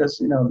C,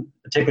 because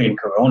particularly in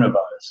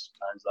coronavirus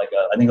times,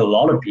 I think a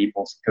lot of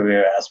people's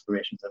career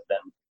aspirations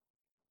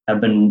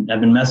have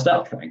been messed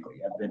up.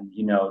 Frankly,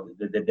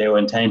 they were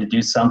intending to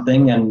do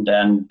something, and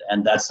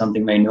that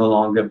something may no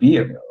longer be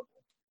available.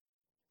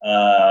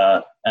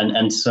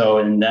 And so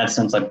in that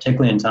sense,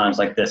 particularly in times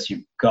like this,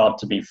 you've got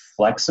to be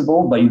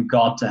flexible, but you've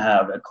got to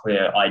have a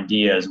clear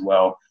idea as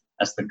well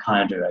as the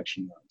kind of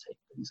direction you want to take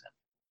things in.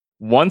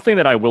 One thing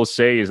that I will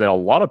say is that a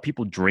lot of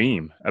people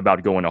dream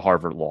about going to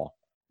Harvard Law.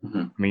 Mm-hmm.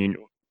 I mean,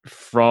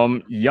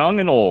 from young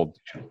and old,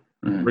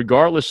 mm-hmm.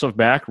 regardless of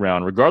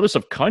background, regardless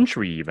of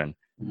country even,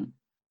 mm-hmm.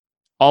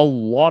 a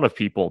lot of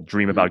people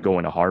dream about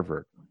going to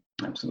Harvard.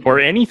 Absolutely. Or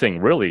anything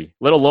really,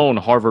 let alone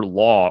Harvard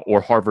Law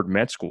or Harvard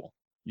Med School.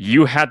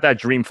 You had that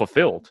dream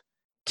fulfilled.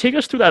 Take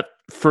us through that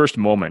first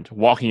moment,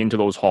 walking into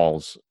those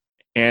halls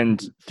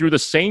and through the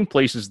same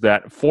places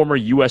that former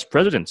U.S.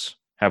 presidents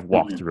have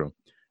walked mm-hmm. through.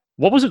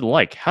 What was it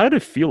like? How did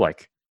it feel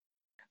like?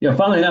 Yeah,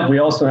 funnily enough, we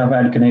also have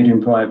had not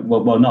Canadian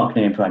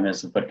prime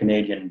ministers, but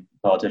Canadian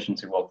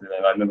politicians who walked through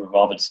there. I remember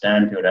Robert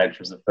Stanfield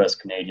actually was the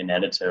first Canadian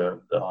editor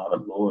of the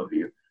Harvard Law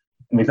Review.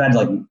 And we've had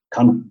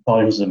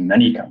politicians of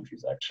many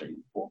countries actually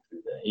walk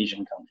through there,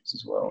 Asian countries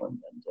as well,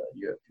 and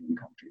European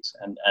countries.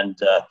 And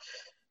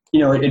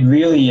it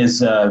really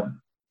is.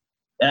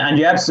 And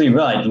you're absolutely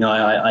right.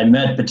 I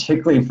met,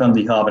 particularly from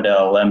the Harvard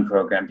LLM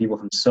program, people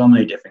from so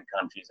many different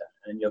countries.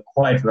 And you're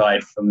quite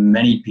right, from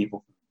many people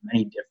from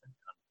many different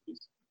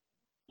countries.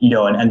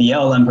 And the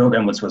LLM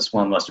program was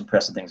one of the most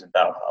impressive things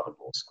about Harvard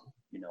Law School.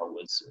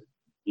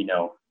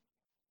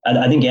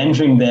 I think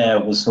entering there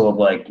was sort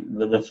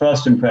of the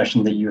first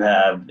impression that you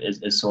have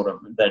is sort of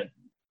that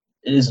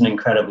it is an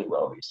incredibly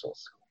well-resourced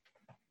school,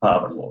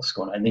 Harvard Law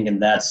School. And I think in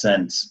that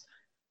sense,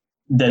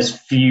 there's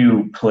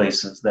few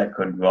places that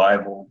could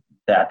rival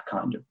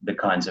the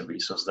kinds of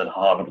resources that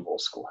Harvard Law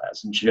School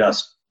has. And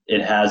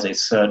it has a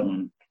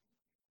certain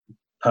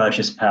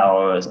purchase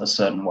power, a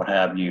certain what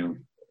have you,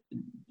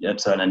 a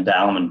certain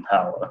endowment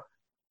power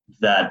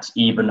that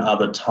even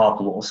other top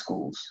law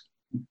schools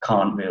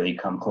can't really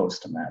come close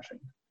to matching.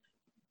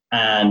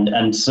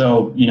 And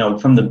so,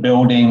 from the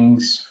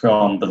buildings,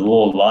 from the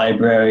law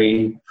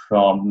library,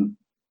 from,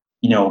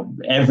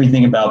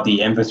 everything about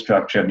the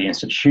infrastructure of the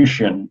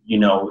institution,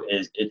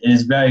 it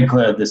is very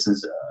clear this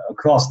is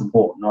across the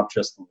board, not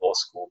just the law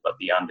school, but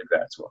the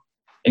undergrad as well.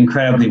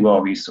 Incredibly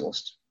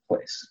well-resourced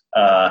place.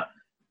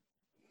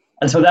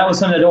 And so that was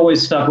something that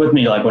always stuck with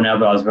me, like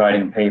whenever I was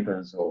writing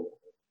papers or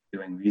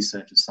doing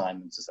research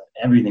assignments, is that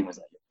everything was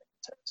at your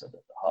fingertips at the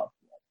heart of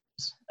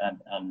the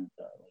and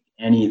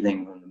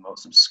anything from the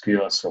most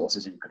obscure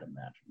sources you could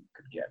imagine you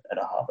could get at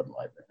a Harvard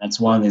library. That's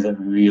one of the things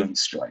that really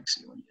strikes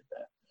you when you're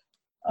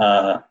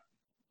there.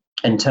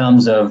 In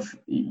terms of,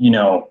 in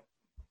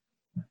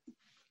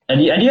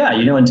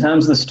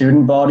terms of the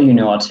student body,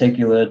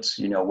 articulate,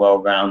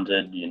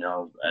 well-rounded, and you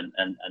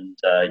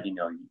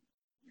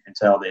can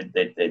tell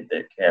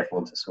they're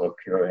careful to sort of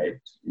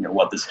curate,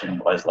 what the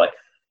student body is like.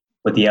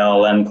 With the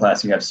LLM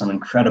class, you have some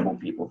incredible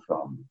people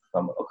from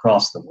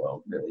across the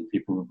world, really,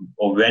 people who've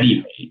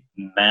already made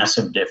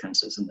massive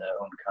differences in their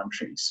own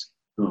countries,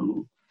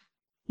 who,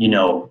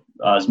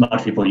 as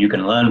much people you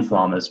can learn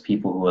from as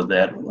people who are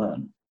there to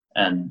learn.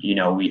 And,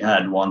 we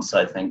had once,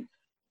 I think,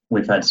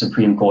 we've had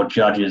Supreme Court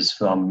judges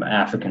from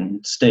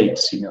African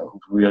states,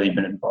 who've really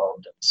been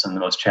involved in some of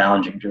the most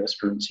challenging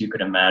jurisprudence you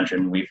could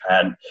imagine. We've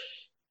had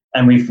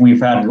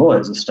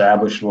lawyers,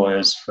 established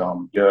lawyers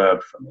from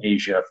Europe, from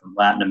Asia, from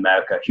Latin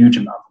America, a huge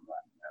amount from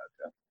Latin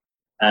America.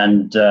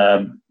 And,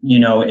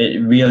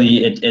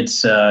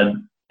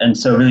 and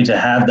so really to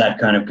have that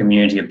kind of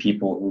community of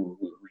people who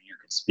you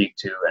can speak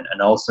to,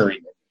 and also in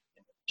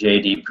the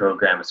JD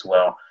program as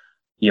well,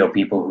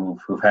 people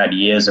who've had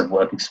years of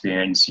work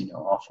experience,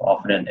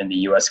 often in the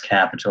U.S.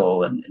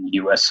 Capitol and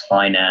U.S.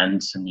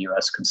 finance and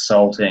U.S.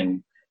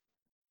 consulting,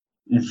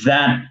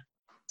 that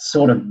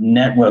sort of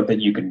network that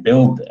you can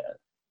build there,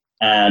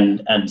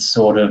 and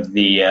sort of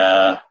the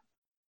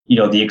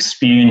the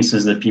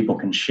experiences that people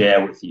can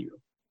share with you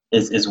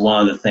is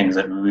one of the things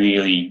that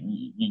really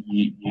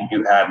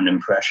you have an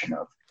impression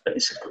of,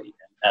 basically.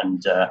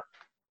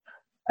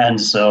 And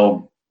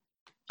so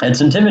it's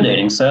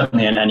intimidating,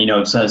 certainly, and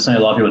certainly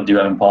a lot of people do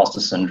have imposter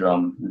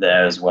syndrome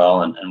there as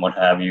well, and what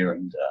have you,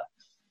 and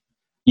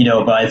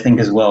but I think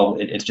as well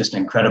it's just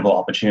an incredible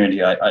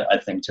opportunity, I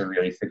think, to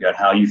really figure out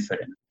how you fit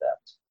into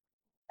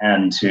that,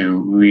 and to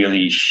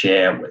really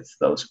share with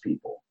those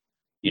people,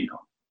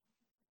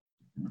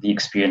 the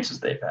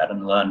experiences they've had,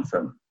 and learn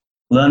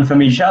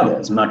from each other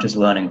as much as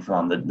learning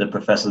from the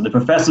professors. The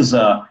professors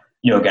are,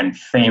 again,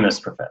 famous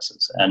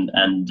professors, and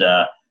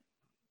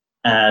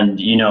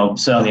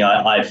certainly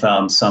I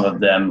found some of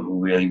them who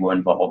really were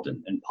involved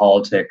in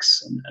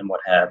politics and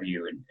what have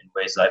you, in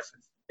ways I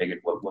figured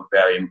were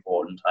very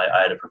important.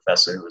 I had a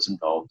professor who was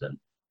involved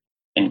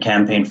in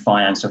campaign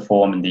finance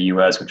reform in the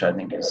U.S., which I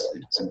think is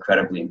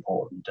incredibly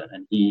important,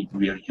 and he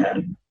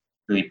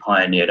really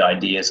pioneered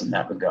ideas in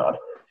that regard.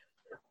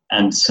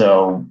 And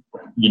so,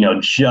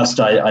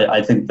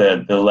 I think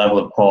the level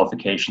of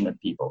qualification that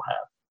people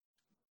have,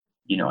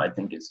 I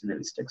think it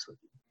really sticks with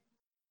you.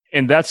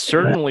 And that's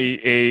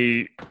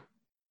certainly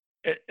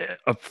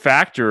a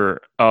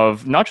factor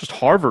of not just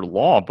Harvard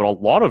Law, but a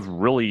lot of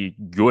really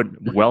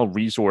good,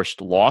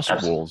 well-resourced law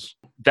schools.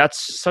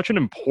 That's such an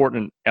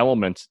important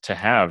element to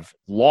have.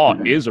 Law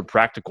is a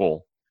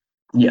practical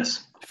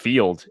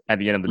field at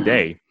the end of the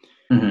day.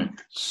 Mm-hmm.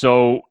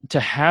 So to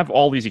have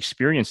all these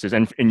experiences,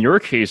 and in your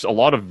case, a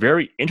lot of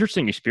very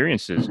interesting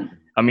experiences.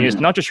 I mean, it's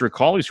not just your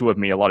colleagues who have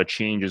made a lot of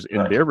changes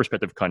in their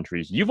respective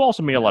countries. You've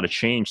also made a lot of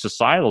change,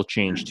 societal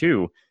change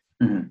too,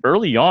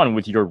 early on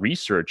with your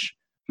research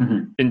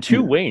in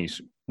two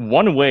ways.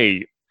 One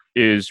way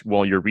is,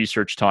 your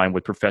research time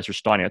with Professor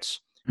Steinitz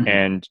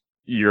and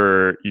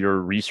your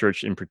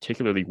research in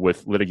particularly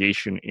with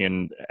litigation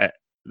in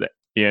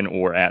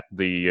or at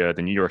the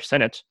New York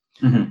Senate.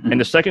 And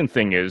the second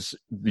thing is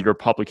your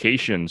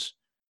publications,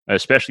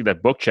 especially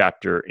that book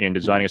chapter in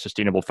Designing a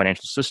Sustainable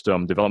Financial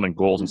System, Development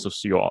Goals and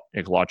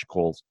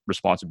Socio-Ecological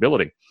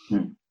Responsibility.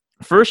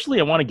 Firstly,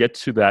 I want to get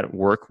to that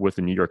work with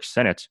the New York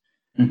Senate.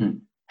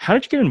 How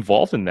did you get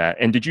involved in that?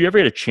 And did you ever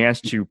get a chance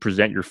to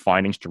present your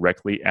findings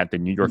directly at the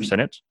New York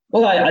Senate?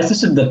 Well, I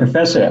assisted the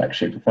professor,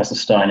 actually, Professor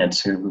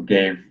Steinitz, who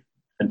gave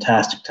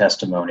fantastic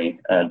testimony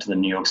to the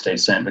New York State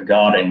Senate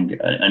regarding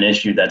an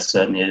issue that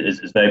certainly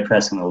is very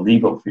pressing in the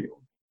legal field.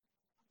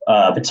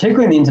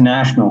 Particularly in the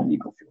international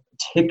legal field,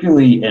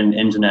 particularly in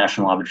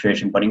international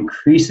arbitration, but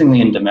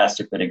increasingly in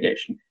domestic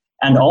litigation.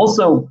 And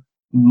also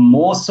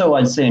more so,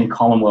 I'd say, in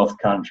Commonwealth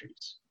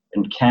countries,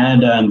 in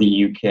Canada and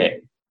the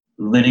UK.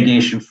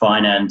 Litigation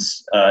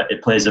finance,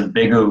 it plays a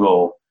bigger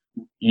role.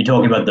 You're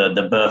talking about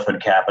the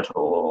Burford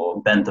Capital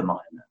or Bentham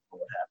or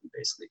what have you,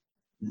 basically.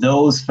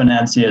 Those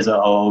financiers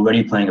are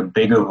already playing a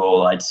bigger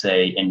role, I'd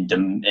say,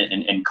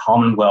 in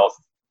Commonwealth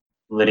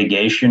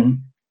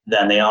litigation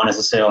than they are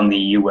necessarily in the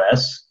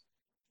US,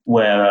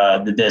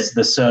 where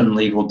there's certain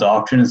legal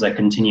doctrines that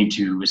continue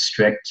to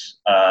restrict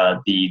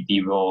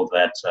the role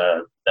that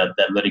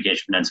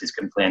litigation financiers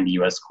can play in the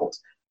US courts.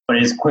 But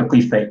it is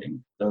quickly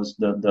fading, those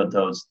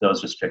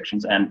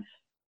restrictions. And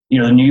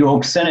the New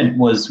York Senate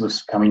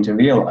was coming to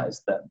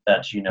realize that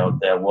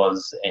there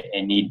was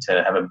a need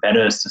to have a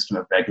better system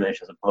of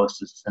regulation as opposed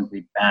to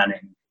simply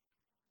banning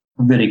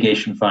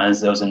litigation finance.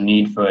 There was a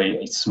need for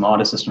a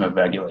smarter system of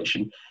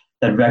regulation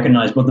that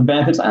recognized both the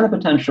benefits and the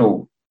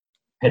potential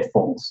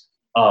pitfalls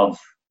of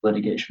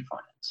litigation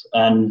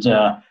finance.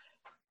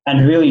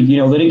 And really,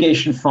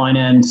 litigation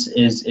finance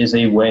is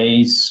a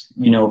way,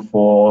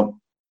 for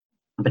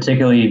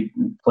particularly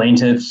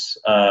plaintiffs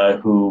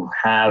who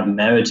have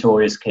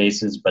meritorious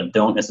cases but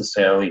don't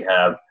necessarily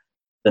have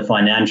the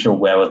financial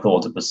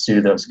wherewithal to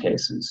pursue those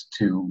cases,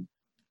 to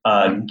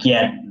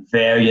get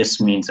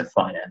various means of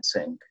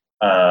financing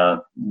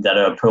that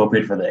are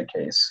appropriate for their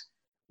case,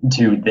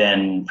 to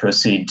then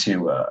proceed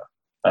to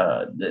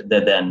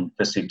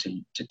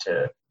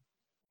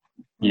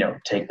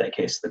take their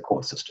case to the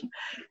court system.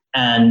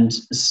 And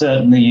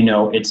certainly,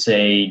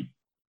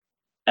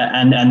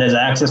 and there's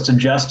access to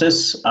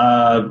justice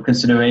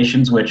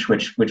considerations which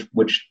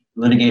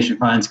litigation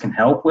finance can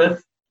help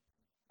with.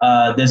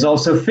 There's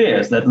also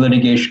fears that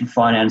litigation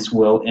finance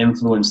will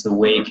influence the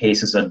way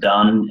cases are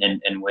done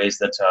in ways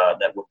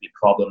that would be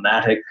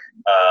problematic.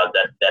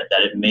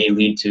 That it may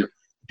lead to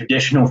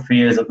traditional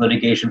fears that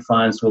litigation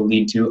finance will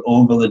lead to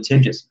over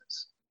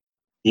litigiousness.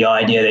 The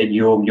idea that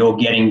you're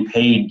getting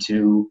paid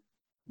to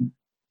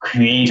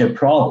create a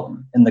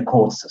problem in the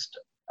court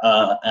system,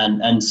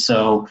 and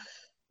so.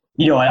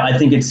 I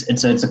think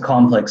it's a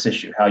complex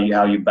issue how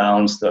you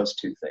balance those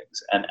two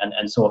things,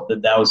 and so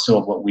that was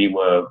sort of what we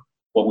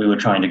were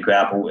trying to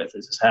grapple with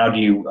is how do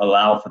you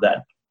allow for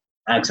that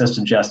access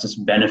to justice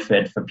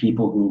benefit for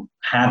people who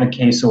have a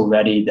case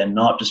already. They're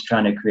not just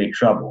trying to create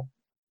trouble.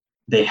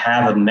 They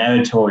have a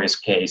meritorious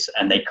case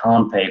and they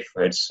can't pay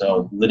for it,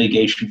 so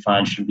litigation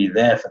funds should be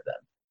there for them.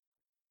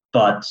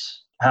 But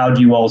how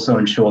do you also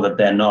ensure that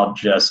they're not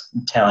just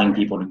telling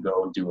people to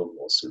go and do a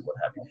lawsuit, what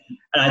have you?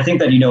 And I think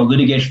that,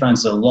 litigation finance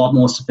is a lot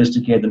more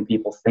sophisticated than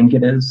people think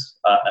it is.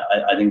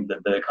 I think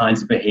that the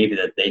kinds of behavior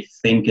that they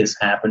think is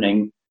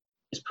happening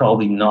is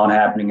probably not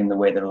happening in the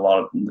way that a lot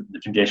of the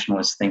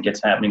traditionalists think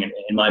it's happening,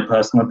 in my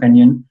personal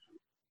opinion.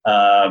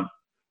 I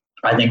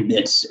think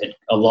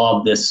a lot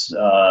of this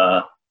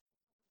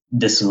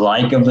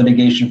dislike of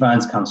litigation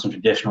finance comes from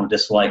traditional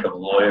dislike of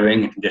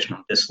lawyering and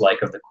traditional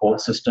dislike of the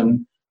court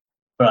system.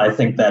 But I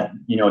think that,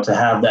 to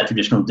have that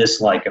traditional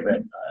dislike of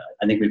it,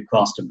 I think we've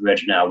crossed a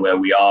bridge now where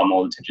we are a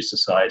more litigious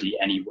society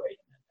anyway.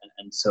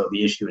 And so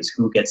the issue is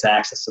who gets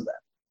access to that?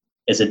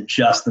 Is it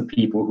just the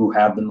people who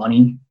have the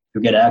money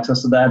who get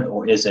access to that?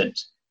 Or is it,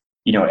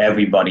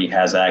 everybody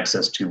has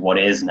access to what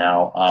is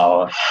now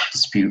our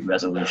dispute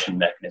resolution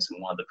mechanism,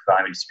 one of the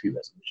primary dispute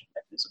resolution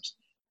mechanisms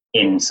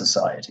in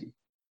society?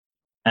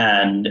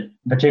 And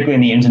particularly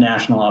in the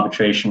international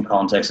arbitration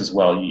context as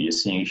well, you're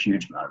seeing a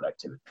huge amount of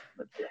activity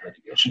with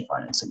litigation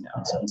financing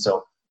now. And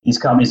so these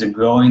companies are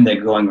growing,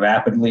 they're growing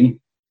rapidly.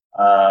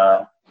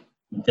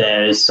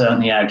 There is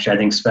certainly actually, I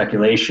think,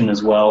 speculation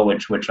as well,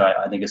 which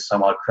I think is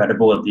somewhat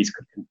credible that these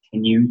could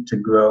continue to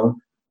grow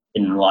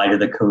in light of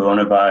the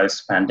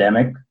coronavirus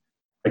pandemic,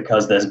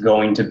 because there's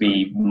going to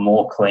be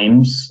more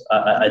claims.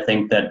 I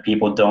think that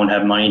people don't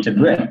have money to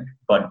bring,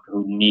 but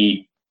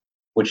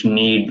which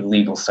need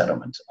legal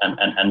settlement.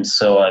 And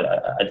so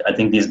I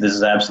think this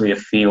is absolutely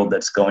a field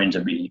that's going to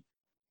be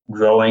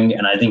growing,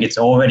 and I think it's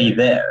already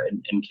there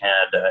in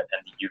Canada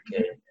and the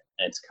UK,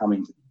 and it's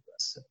coming to the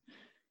US.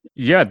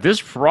 Yeah,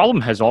 this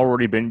problem has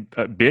already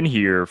been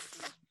here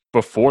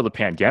before the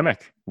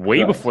pandemic,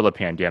 way before the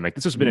pandemic.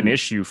 This has been an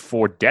issue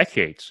for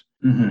decades.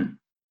 Mm-hmm.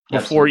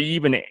 Before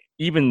even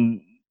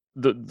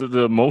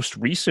the most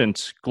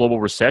recent global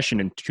recession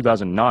in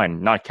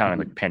 2009, not counting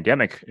the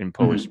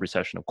pandemic-imposed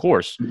recession, of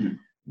course. Mm-hmm.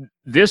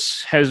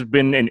 This has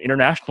been an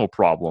international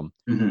problem,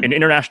 an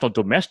international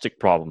domestic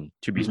problem,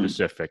 to be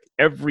specific.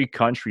 Every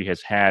country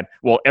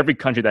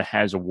that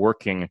has a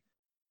working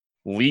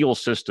legal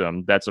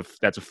system that's a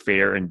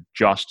fair and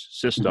just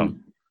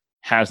system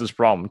has this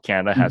problem.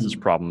 Canada has this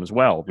problem as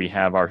well. We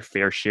have our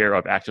fair share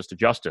of access to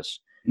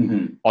justice.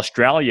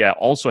 Australia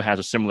also has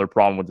a similar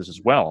problem with this as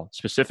well,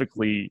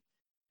 specifically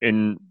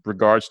in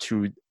regards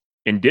to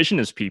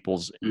Indigenous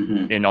peoples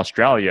in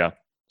Australia,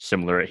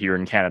 similar here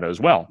in Canada as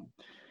well.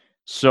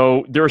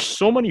 So there are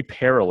so many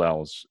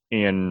parallels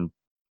in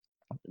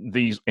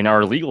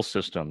our legal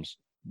systems,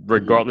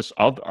 regardless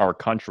of our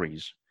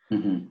countries,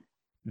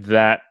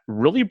 that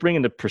really bring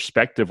into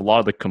perspective a lot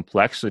of the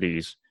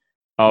complexities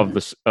of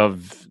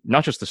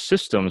not just the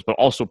systems, but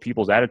also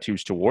people's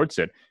attitudes towards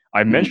it.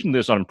 I mentioned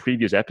this on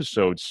previous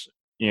episodes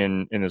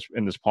in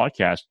this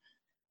podcast.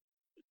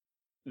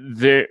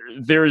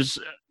 There's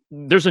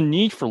a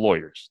need for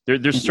lawyers.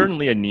 There's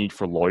certainly a need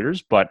for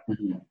lawyers, but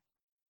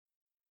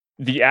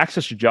the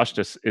access to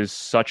justice is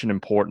such an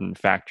important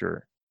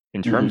factor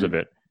in terms of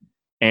it.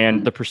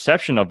 And the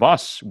perception of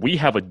us, we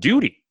have a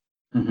duty.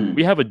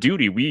 We have a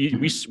duty.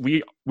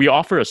 We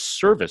offer a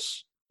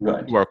service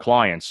to our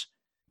clients,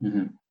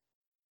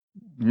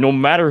 no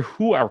matter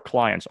who our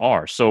clients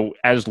are. So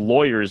as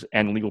lawyers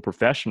and legal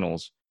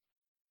professionals,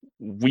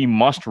 we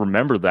must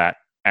remember that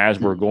as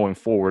we're going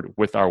forward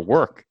with our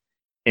work.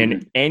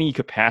 in any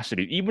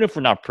capacity, even if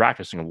we're not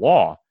practicing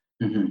law,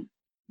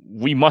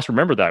 we must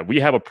remember that we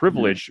have a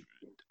privilege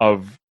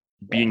of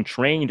being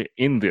trained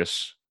in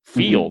this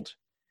field,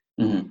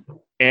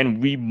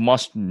 and we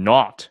must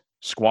not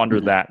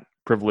squander that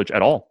privilege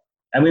at all.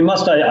 And we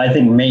must, I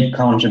think, make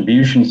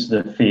contributions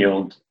to the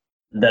field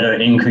that are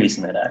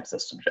increasing that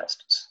access to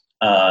justice.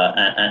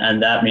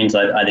 And that means,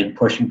 I think,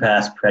 pushing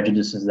past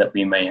prejudices that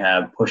we may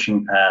have,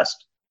 pushing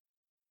past,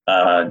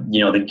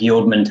 the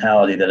guild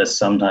mentality that has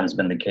sometimes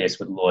been the case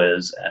with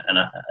lawyers. And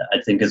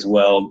I think as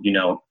well,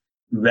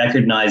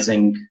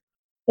 recognizing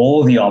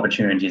all the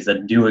opportunities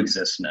that do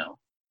exist now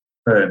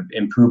for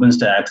improvements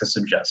to access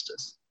to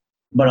justice.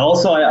 But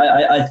also,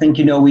 I think,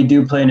 we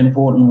do play an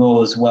important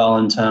role as well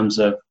in terms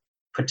of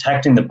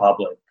protecting the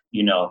public,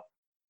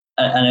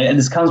 and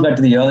this comes back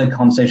to the earlier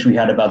conversation we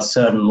had about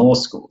certain law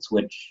schools,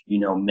 which,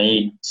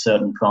 made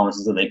certain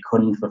promises that they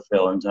couldn't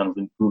fulfill in terms of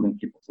improving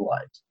people's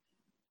lives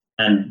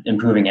and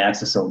improving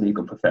access to the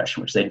legal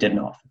profession, which they did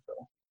not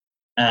fulfill.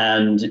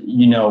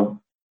 And,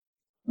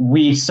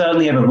 we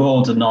certainly have a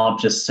role to not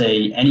just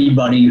say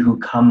anybody who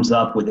comes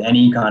up with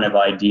any kind of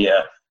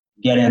idea,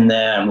 get in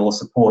there and we'll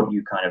support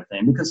you kind of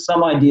thing, because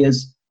some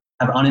ideas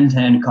have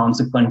unintended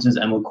consequences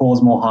and will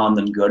cause more harm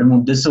than good and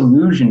will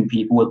disillusion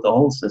people with the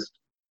whole system.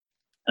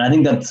 And I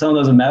think that some of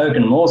those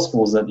American law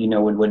schools that,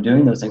 were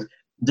doing those things,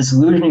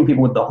 disillusioning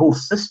people with the whole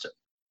system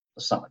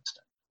to some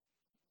extent.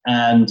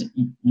 And,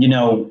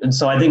 and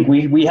so I think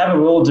we have a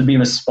role to be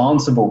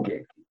responsible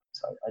gatekeepers.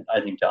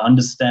 I think to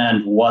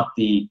understand what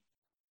the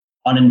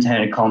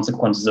unintended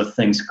consequences of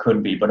things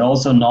could be, but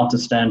also not to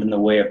stand in the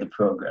way of the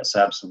progress.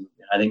 Absolutely.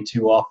 I think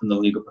too often the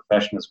legal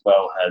profession as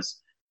well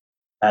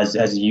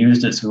has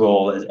used its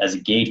role as a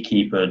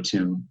gatekeeper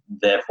to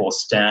therefore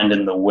stand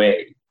in the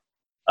way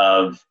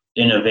of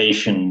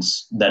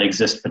innovations that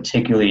exist,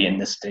 particularly in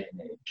this day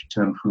and age,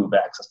 to improve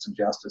access to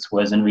justice.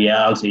 Whereas in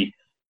reality,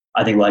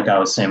 I think, like I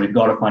was saying, we've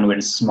got to find a way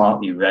to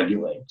smartly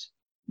regulate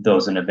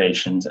those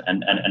innovations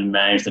and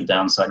manage the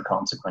downside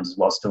consequences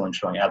while still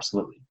ensuring,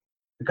 absolutely,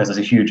 because there's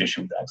a huge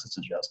issue with access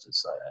to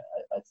justice.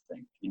 I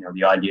think,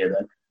 the idea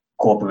that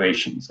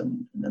corporations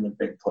and the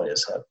big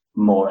players have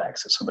more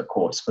access to the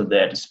courts for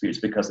their disputes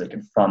because they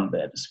can fund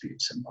their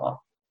disputes and more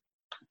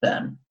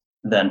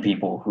than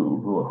people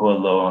who are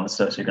lower on the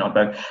socioeconomic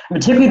back,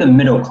 particularly the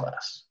middle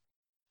class.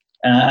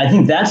 And I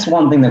think that's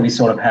one thing that we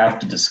sort of have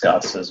to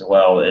discuss as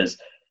well is,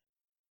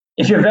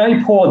 if you're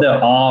very poor,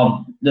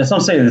 there's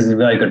not saying there's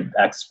very good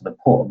access for the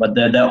poor, but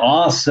there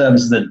are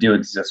services that do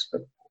exist for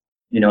the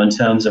poor, in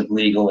terms of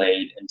legal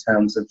aid, in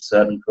terms of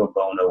certain pro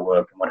bono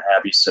work and what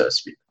have you, so to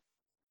speak.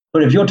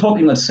 But if you're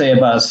talking, let's say,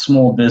 about a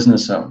small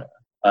business owner,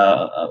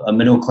 a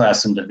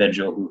middle-class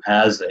individual who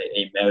has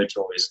a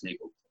meritorious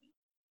legal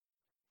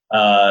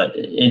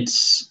claim,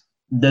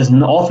 there's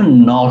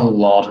often not a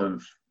lot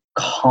of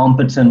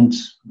competent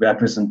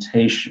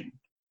representation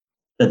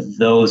that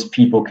those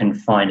people can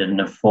find at an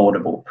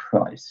affordable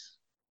price.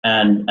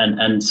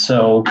 And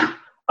so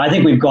I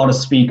think we've got to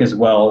speak as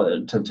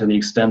well to the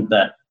extent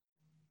that,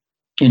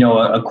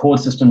 a court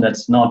system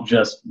that's not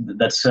just,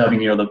 that's serving,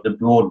 the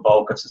broad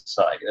bulk of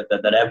society,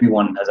 that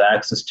everyone has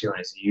access to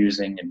and is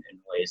using in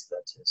ways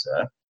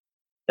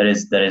that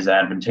is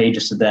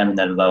advantageous to them and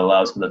that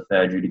allows for the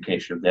fair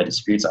adjudication of their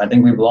disputes. I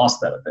think we've lost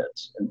that a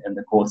bit in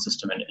the court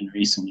system in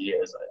recent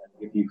years.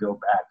 If you go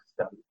back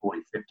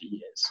 40, 50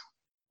 years,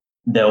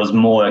 there was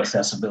more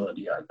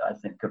accessibility, I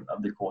think,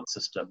 of the court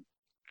system,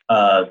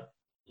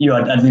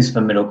 at least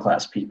for middle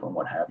class people and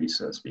what have you,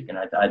 so to speak. And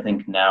I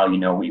think now,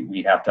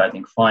 we have to, I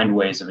think, find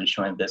ways of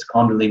ensuring there's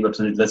conduit legal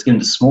representation. Let's give them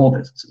to small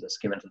businesses. Let's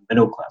give them to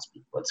middle class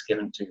people. Let's give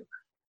them to,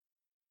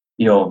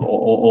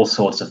 all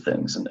sorts of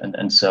things.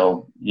 And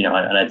so,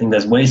 and I think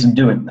there's ways of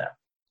doing that,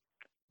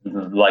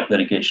 like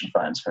litigation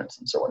finance, for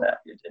instance, or what have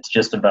you. It's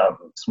just about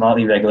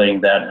smartly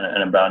regulating that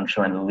and about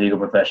ensuring the legal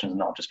profession is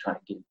not just trying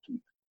to gatekeep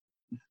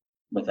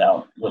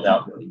without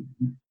really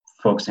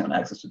focusing on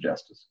access to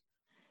justice.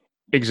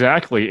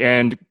 Exactly.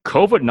 And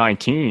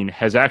COVID-19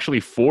 has actually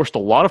forced a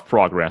lot of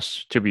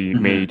progress to be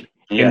made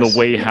in the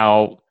way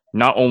how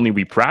not only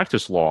we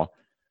practice law,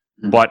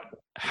 but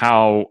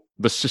how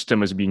the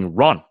system is being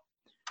run.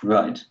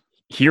 Right.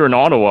 Here in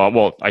Ottawa,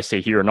 well, I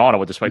say here in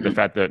Ottawa, despite the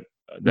fact that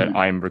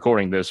I'm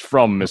recording this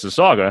from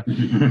Mississauga,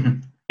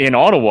 in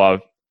Ottawa,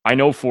 I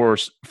know for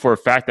a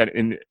fact that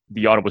in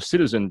the Ottawa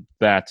Citizen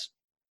that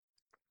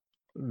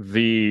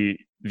the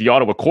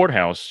Ottawa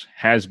courthouse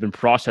has been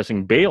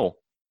processing bail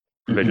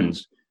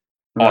provisions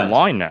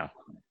online now.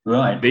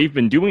 Right. They've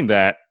been doing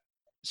that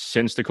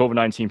since the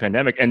COVID-19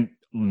 pandemic, and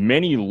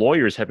many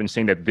lawyers have been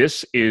saying that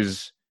this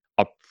is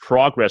a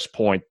progress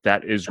point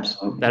that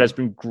has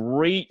been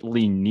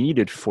greatly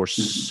needed for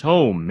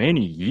so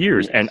many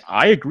years. And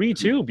I agree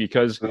too,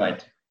 because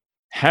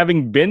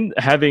having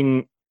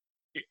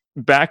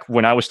back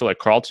when I was still at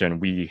Carleton,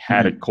 we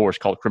had a course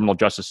called Criminal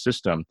Justice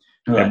System,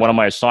 and one of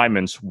my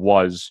assignments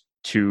was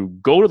to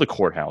go to the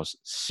courthouse,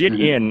 sit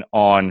in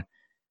on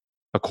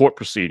a court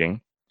proceeding,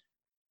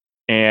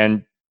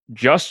 and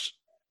just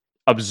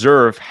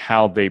observe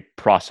how they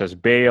process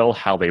bail,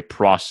 how they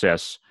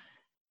process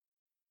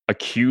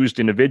accused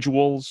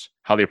individuals,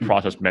 how they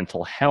process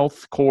mental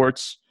health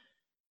courts,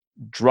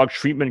 drug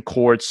treatment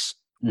courts,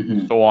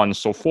 so on and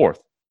so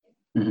forth.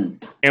 And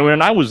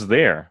when I was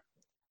there,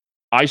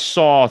 I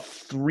saw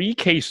 3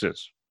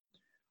 cases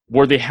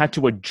where they had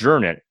to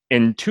adjourn it.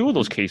 In 2 of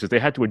those cases, they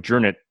had to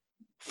adjourn it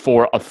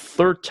for a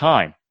 3rd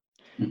time.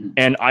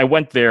 And I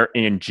went there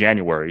in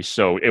January,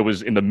 so it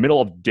was in the middle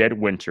of dead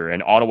winter,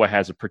 and Ottawa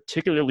has a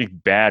particularly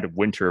bad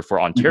winter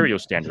for Ontario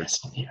standards,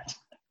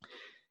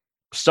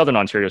 Southern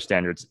Ontario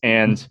standards.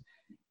 And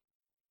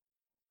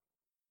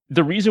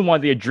the reason why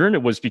they adjourned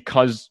it was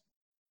because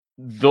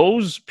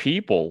those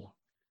people,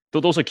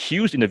 those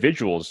accused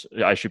individuals,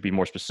 I should be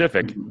more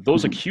specific,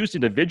 those accused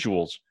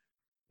individuals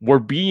were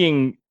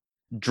being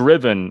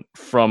driven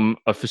from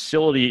a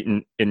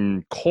facility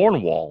in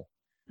Cornwall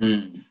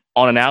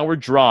on an hour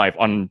drive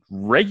on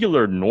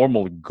regular,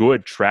 normal,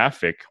 good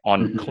traffic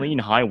on clean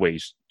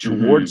highways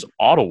towards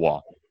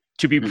Ottawa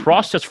to be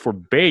processed for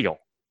bail.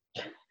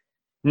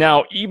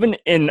 Now, even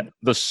in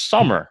the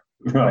summer,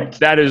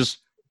 that is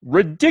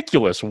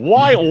ridiculous.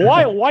 Why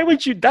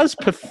would you? That's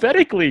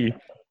pathetically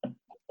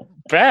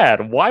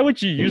bad. Why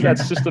would you use that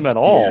system at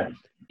all?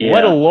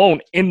 Let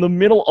alone in the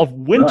middle of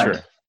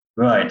winter.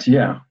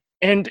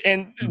 And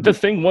the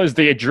thing was,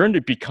 they adjourned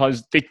it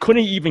because they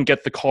couldn't even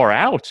get the car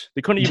out.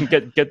 They couldn't even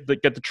get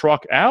the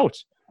truck out.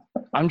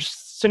 I'm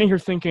just sitting here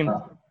thinking,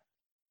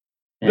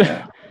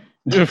 what,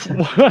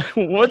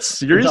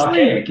 seriously?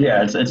 It's archaic.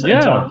 It's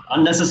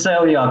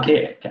unnecessarily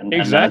archaic. And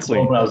exactly.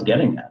 And that's what I was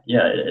getting at.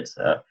 It's.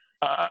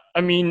 I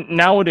mean,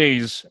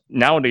 nowadays,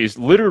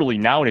 literally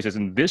nowadays, as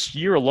in this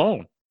year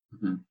alone,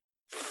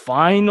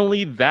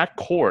 finally that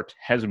court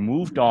has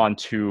moved on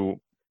to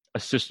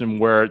a system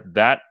where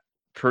that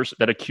person,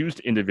 that accused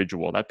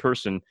individual, that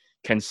person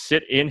can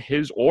sit in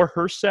his or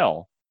her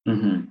cell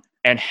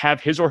and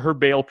have his or her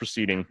bail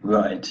proceeding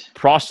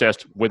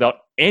processed without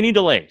any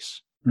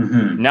delays.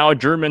 Now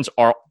adjournments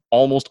are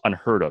almost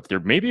unheard of. There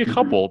may be a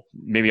couple,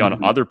 maybe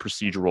on other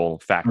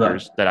procedural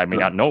factors that I may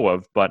not know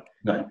of, but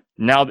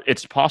now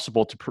it's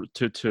possible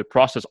to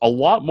process a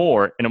lot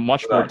more in a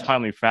much more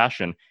timely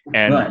fashion,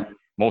 and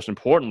most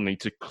importantly,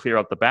 to clear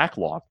out the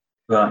backlog.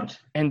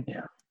 And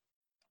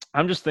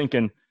I'm just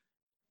thinking,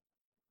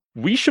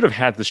 we should have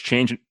had this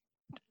change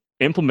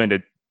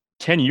implemented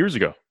 10 years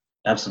ago.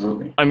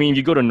 Absolutely. I mean,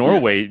 you go to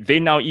Norway, they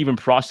now even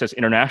process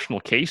international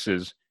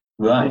cases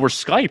over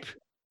Skype.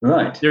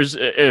 There's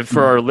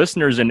for our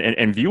listeners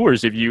and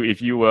viewers, if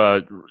you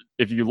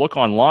look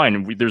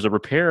online, there's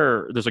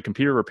a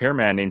computer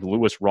repairman named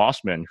Louis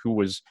Rossman who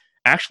was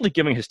actually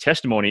giving his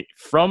testimony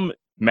from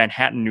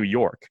Manhattan, New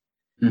York,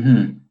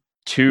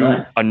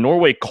 to a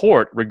Norway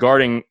court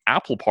regarding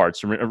Apple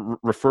parts,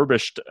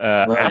 refurbished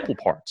Apple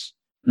parts.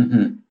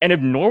 And if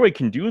Norway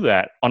can do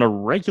that on a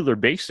regular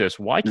basis,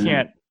 why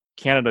can't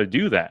Canada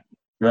do that?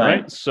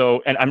 Right.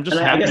 So, and I'm just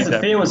happy. I guess the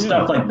fear with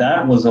stuff like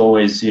that was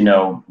always,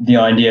 the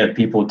idea of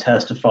people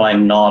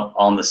testifying not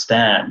on the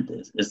stand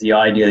is the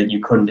idea that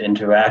you couldn't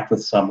interact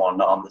with someone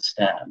on the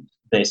stand,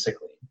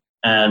 basically.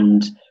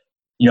 And,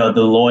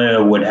 the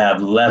lawyer would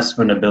have less of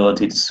an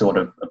ability to sort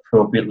of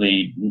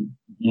appropriately,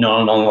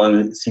 not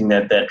only seeing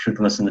their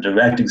truthfulness in the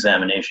direct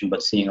examination,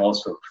 but seeing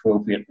also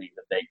appropriately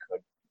that they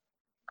could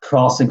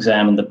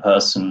cross-examine the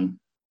person,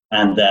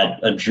 and that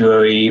a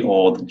jury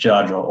or the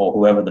judge or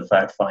whoever the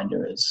fact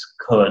finder is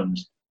could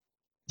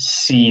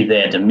see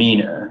their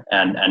demeanor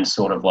and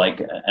sort of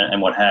like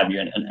and what have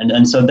you.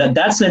 And so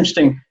that's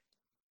interesting.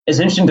 It's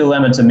an interesting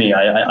dilemma to me.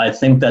 I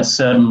think that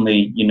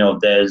certainly,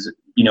 there's,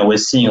 we're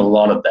seeing a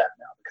lot of that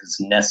now because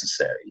it's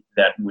necessary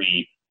that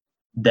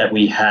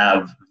we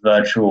have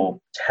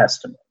virtual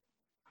testimony.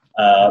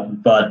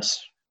 But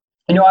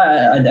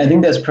I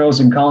think there's pros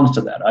and cons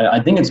to that. I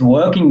think it's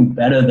working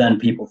better than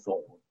people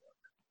thought.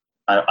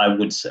 I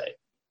would say,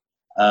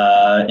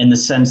 in the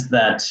sense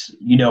that,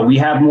 we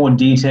have more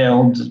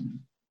detailed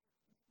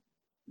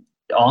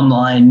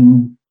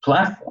online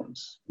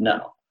platforms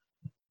now.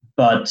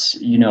 But,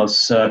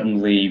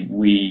 certainly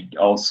we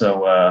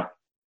also,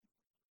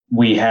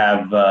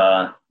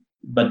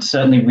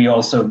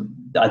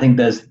 I think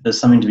there's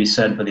something to be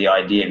said for the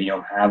idea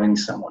of, having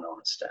someone on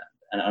a stand.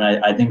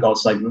 And I think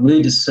also like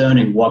really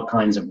discerning what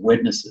kinds of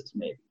witnesses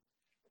maybe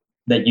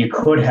that you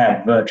could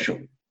have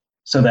virtually,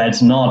 so that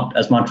it's not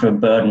as much of a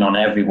burden on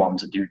everyone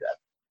to do that,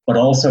 but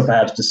also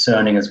perhaps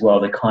discerning as well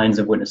the kinds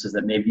of witnesses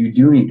that maybe you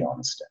do need on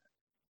the stand,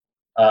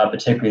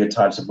 particularly the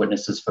types of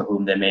witnesses for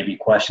whom there may be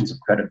questions of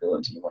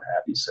credibility and what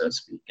have you, so to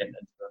speak, and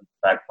the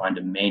fact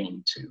finder may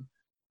need to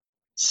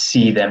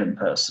see them in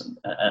person.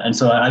 And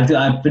so I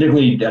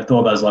particularly have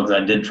thought about, as long as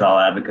I did trial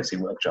advocacy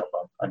workshop,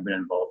 I've been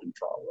involved in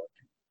trial work.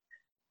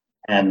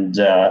 And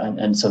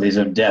so these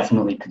are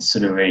definitely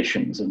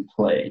considerations in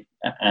play.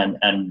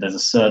 And there's a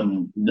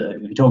certain,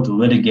 if you talk to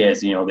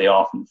litigators, they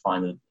often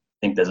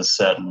think there's a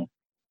certain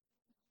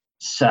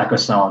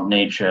sacrosanct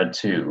nature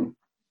to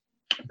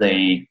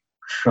the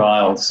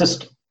trial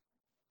system.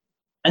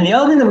 And the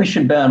other thing that we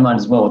should bear in mind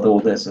as well with all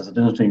this is the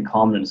difference between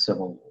common and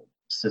civil law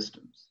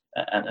systems.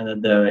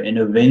 And there are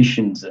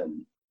innovations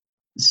in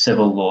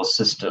civil law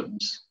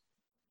systems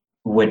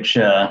which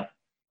may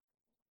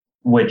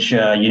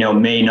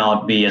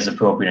not be as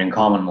appropriate in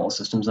common law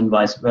systems and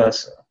vice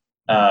versa.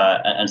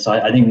 And so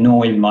I think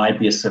Norway might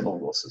be a civil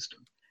law system.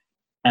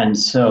 And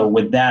so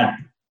with that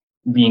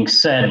being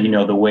said,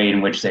 the way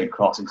in which they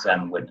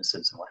cross-examine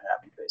witnesses and what have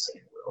you,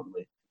 basically, would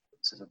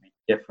be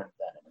different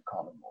than in a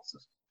common law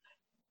system.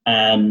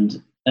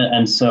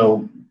 And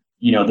so,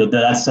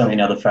 that's certainly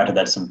another factor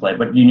that's in play.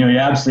 But, you're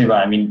absolutely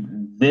right. I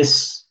mean,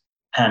 this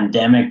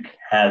pandemic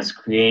has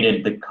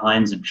created the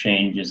kinds of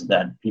changes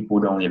that people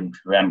would only have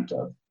dreamt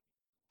of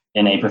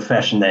in a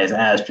profession that is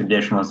as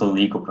traditional as the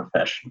legal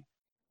profession,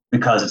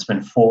 because it's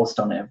been forced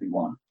on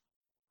everyone.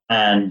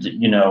 And,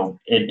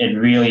 it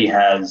really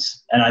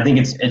has, and I think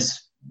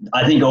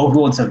I think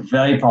overall it's a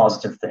very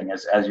positive thing,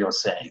 as you're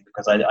saying,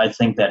 because I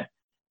think that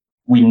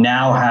we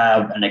now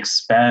have an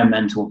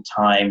experimental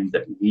time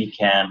that we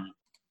can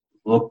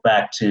look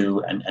back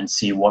to and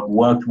see what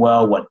worked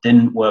well, what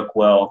didn't work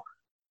well.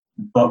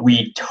 But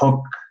we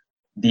took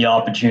the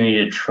opportunity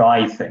to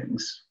try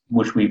things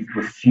which we've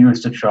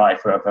refused to try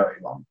for a very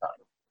long time.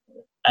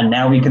 And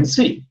now we can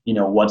see,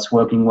 what's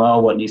working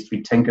well, what needs to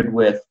be tinkered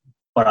with.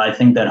 But I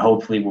think that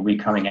hopefully we'll be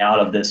coming out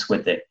of this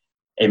with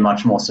a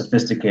much more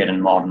sophisticated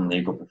and modern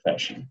legal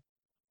profession.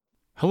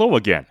 Hello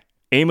again,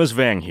 Amos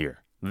Vang here.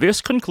 This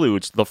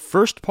concludes the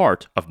first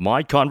part of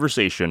my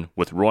conversation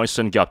with Roy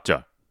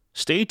Sengupta.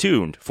 Stay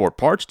tuned for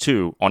part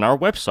 2 on our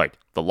website,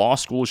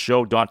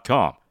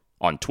 thelawschoolshow.com,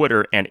 on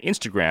Twitter and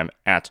Instagram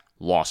at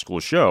Law School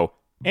Show,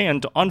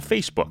 and on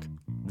Facebook.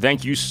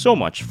 Thank you so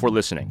much for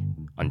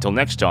listening. Until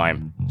next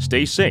time,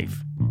 stay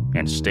safe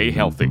and stay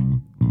healthy.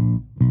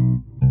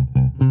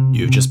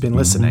 You've just been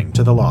listening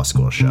to The Law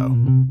School Show.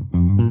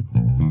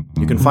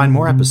 You can find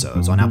more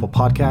episodes on Apple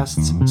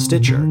Podcasts,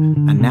 Stitcher,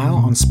 and now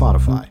on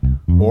Spotify,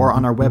 or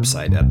on our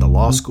website at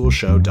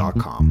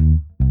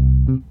thelawschoolshow.com.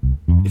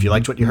 If you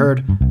liked what you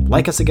heard,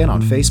 like us again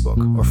on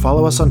Facebook or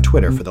follow us on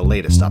Twitter for the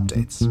latest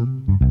updates.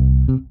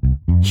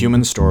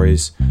 Human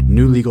stories,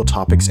 new legal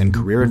topics, and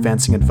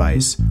career-advancing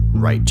advice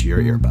right to your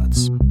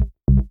earbuds.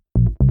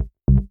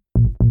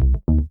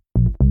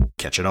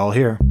 Catch it all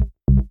here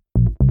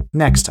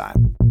next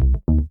time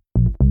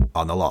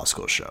on The Law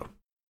School Show.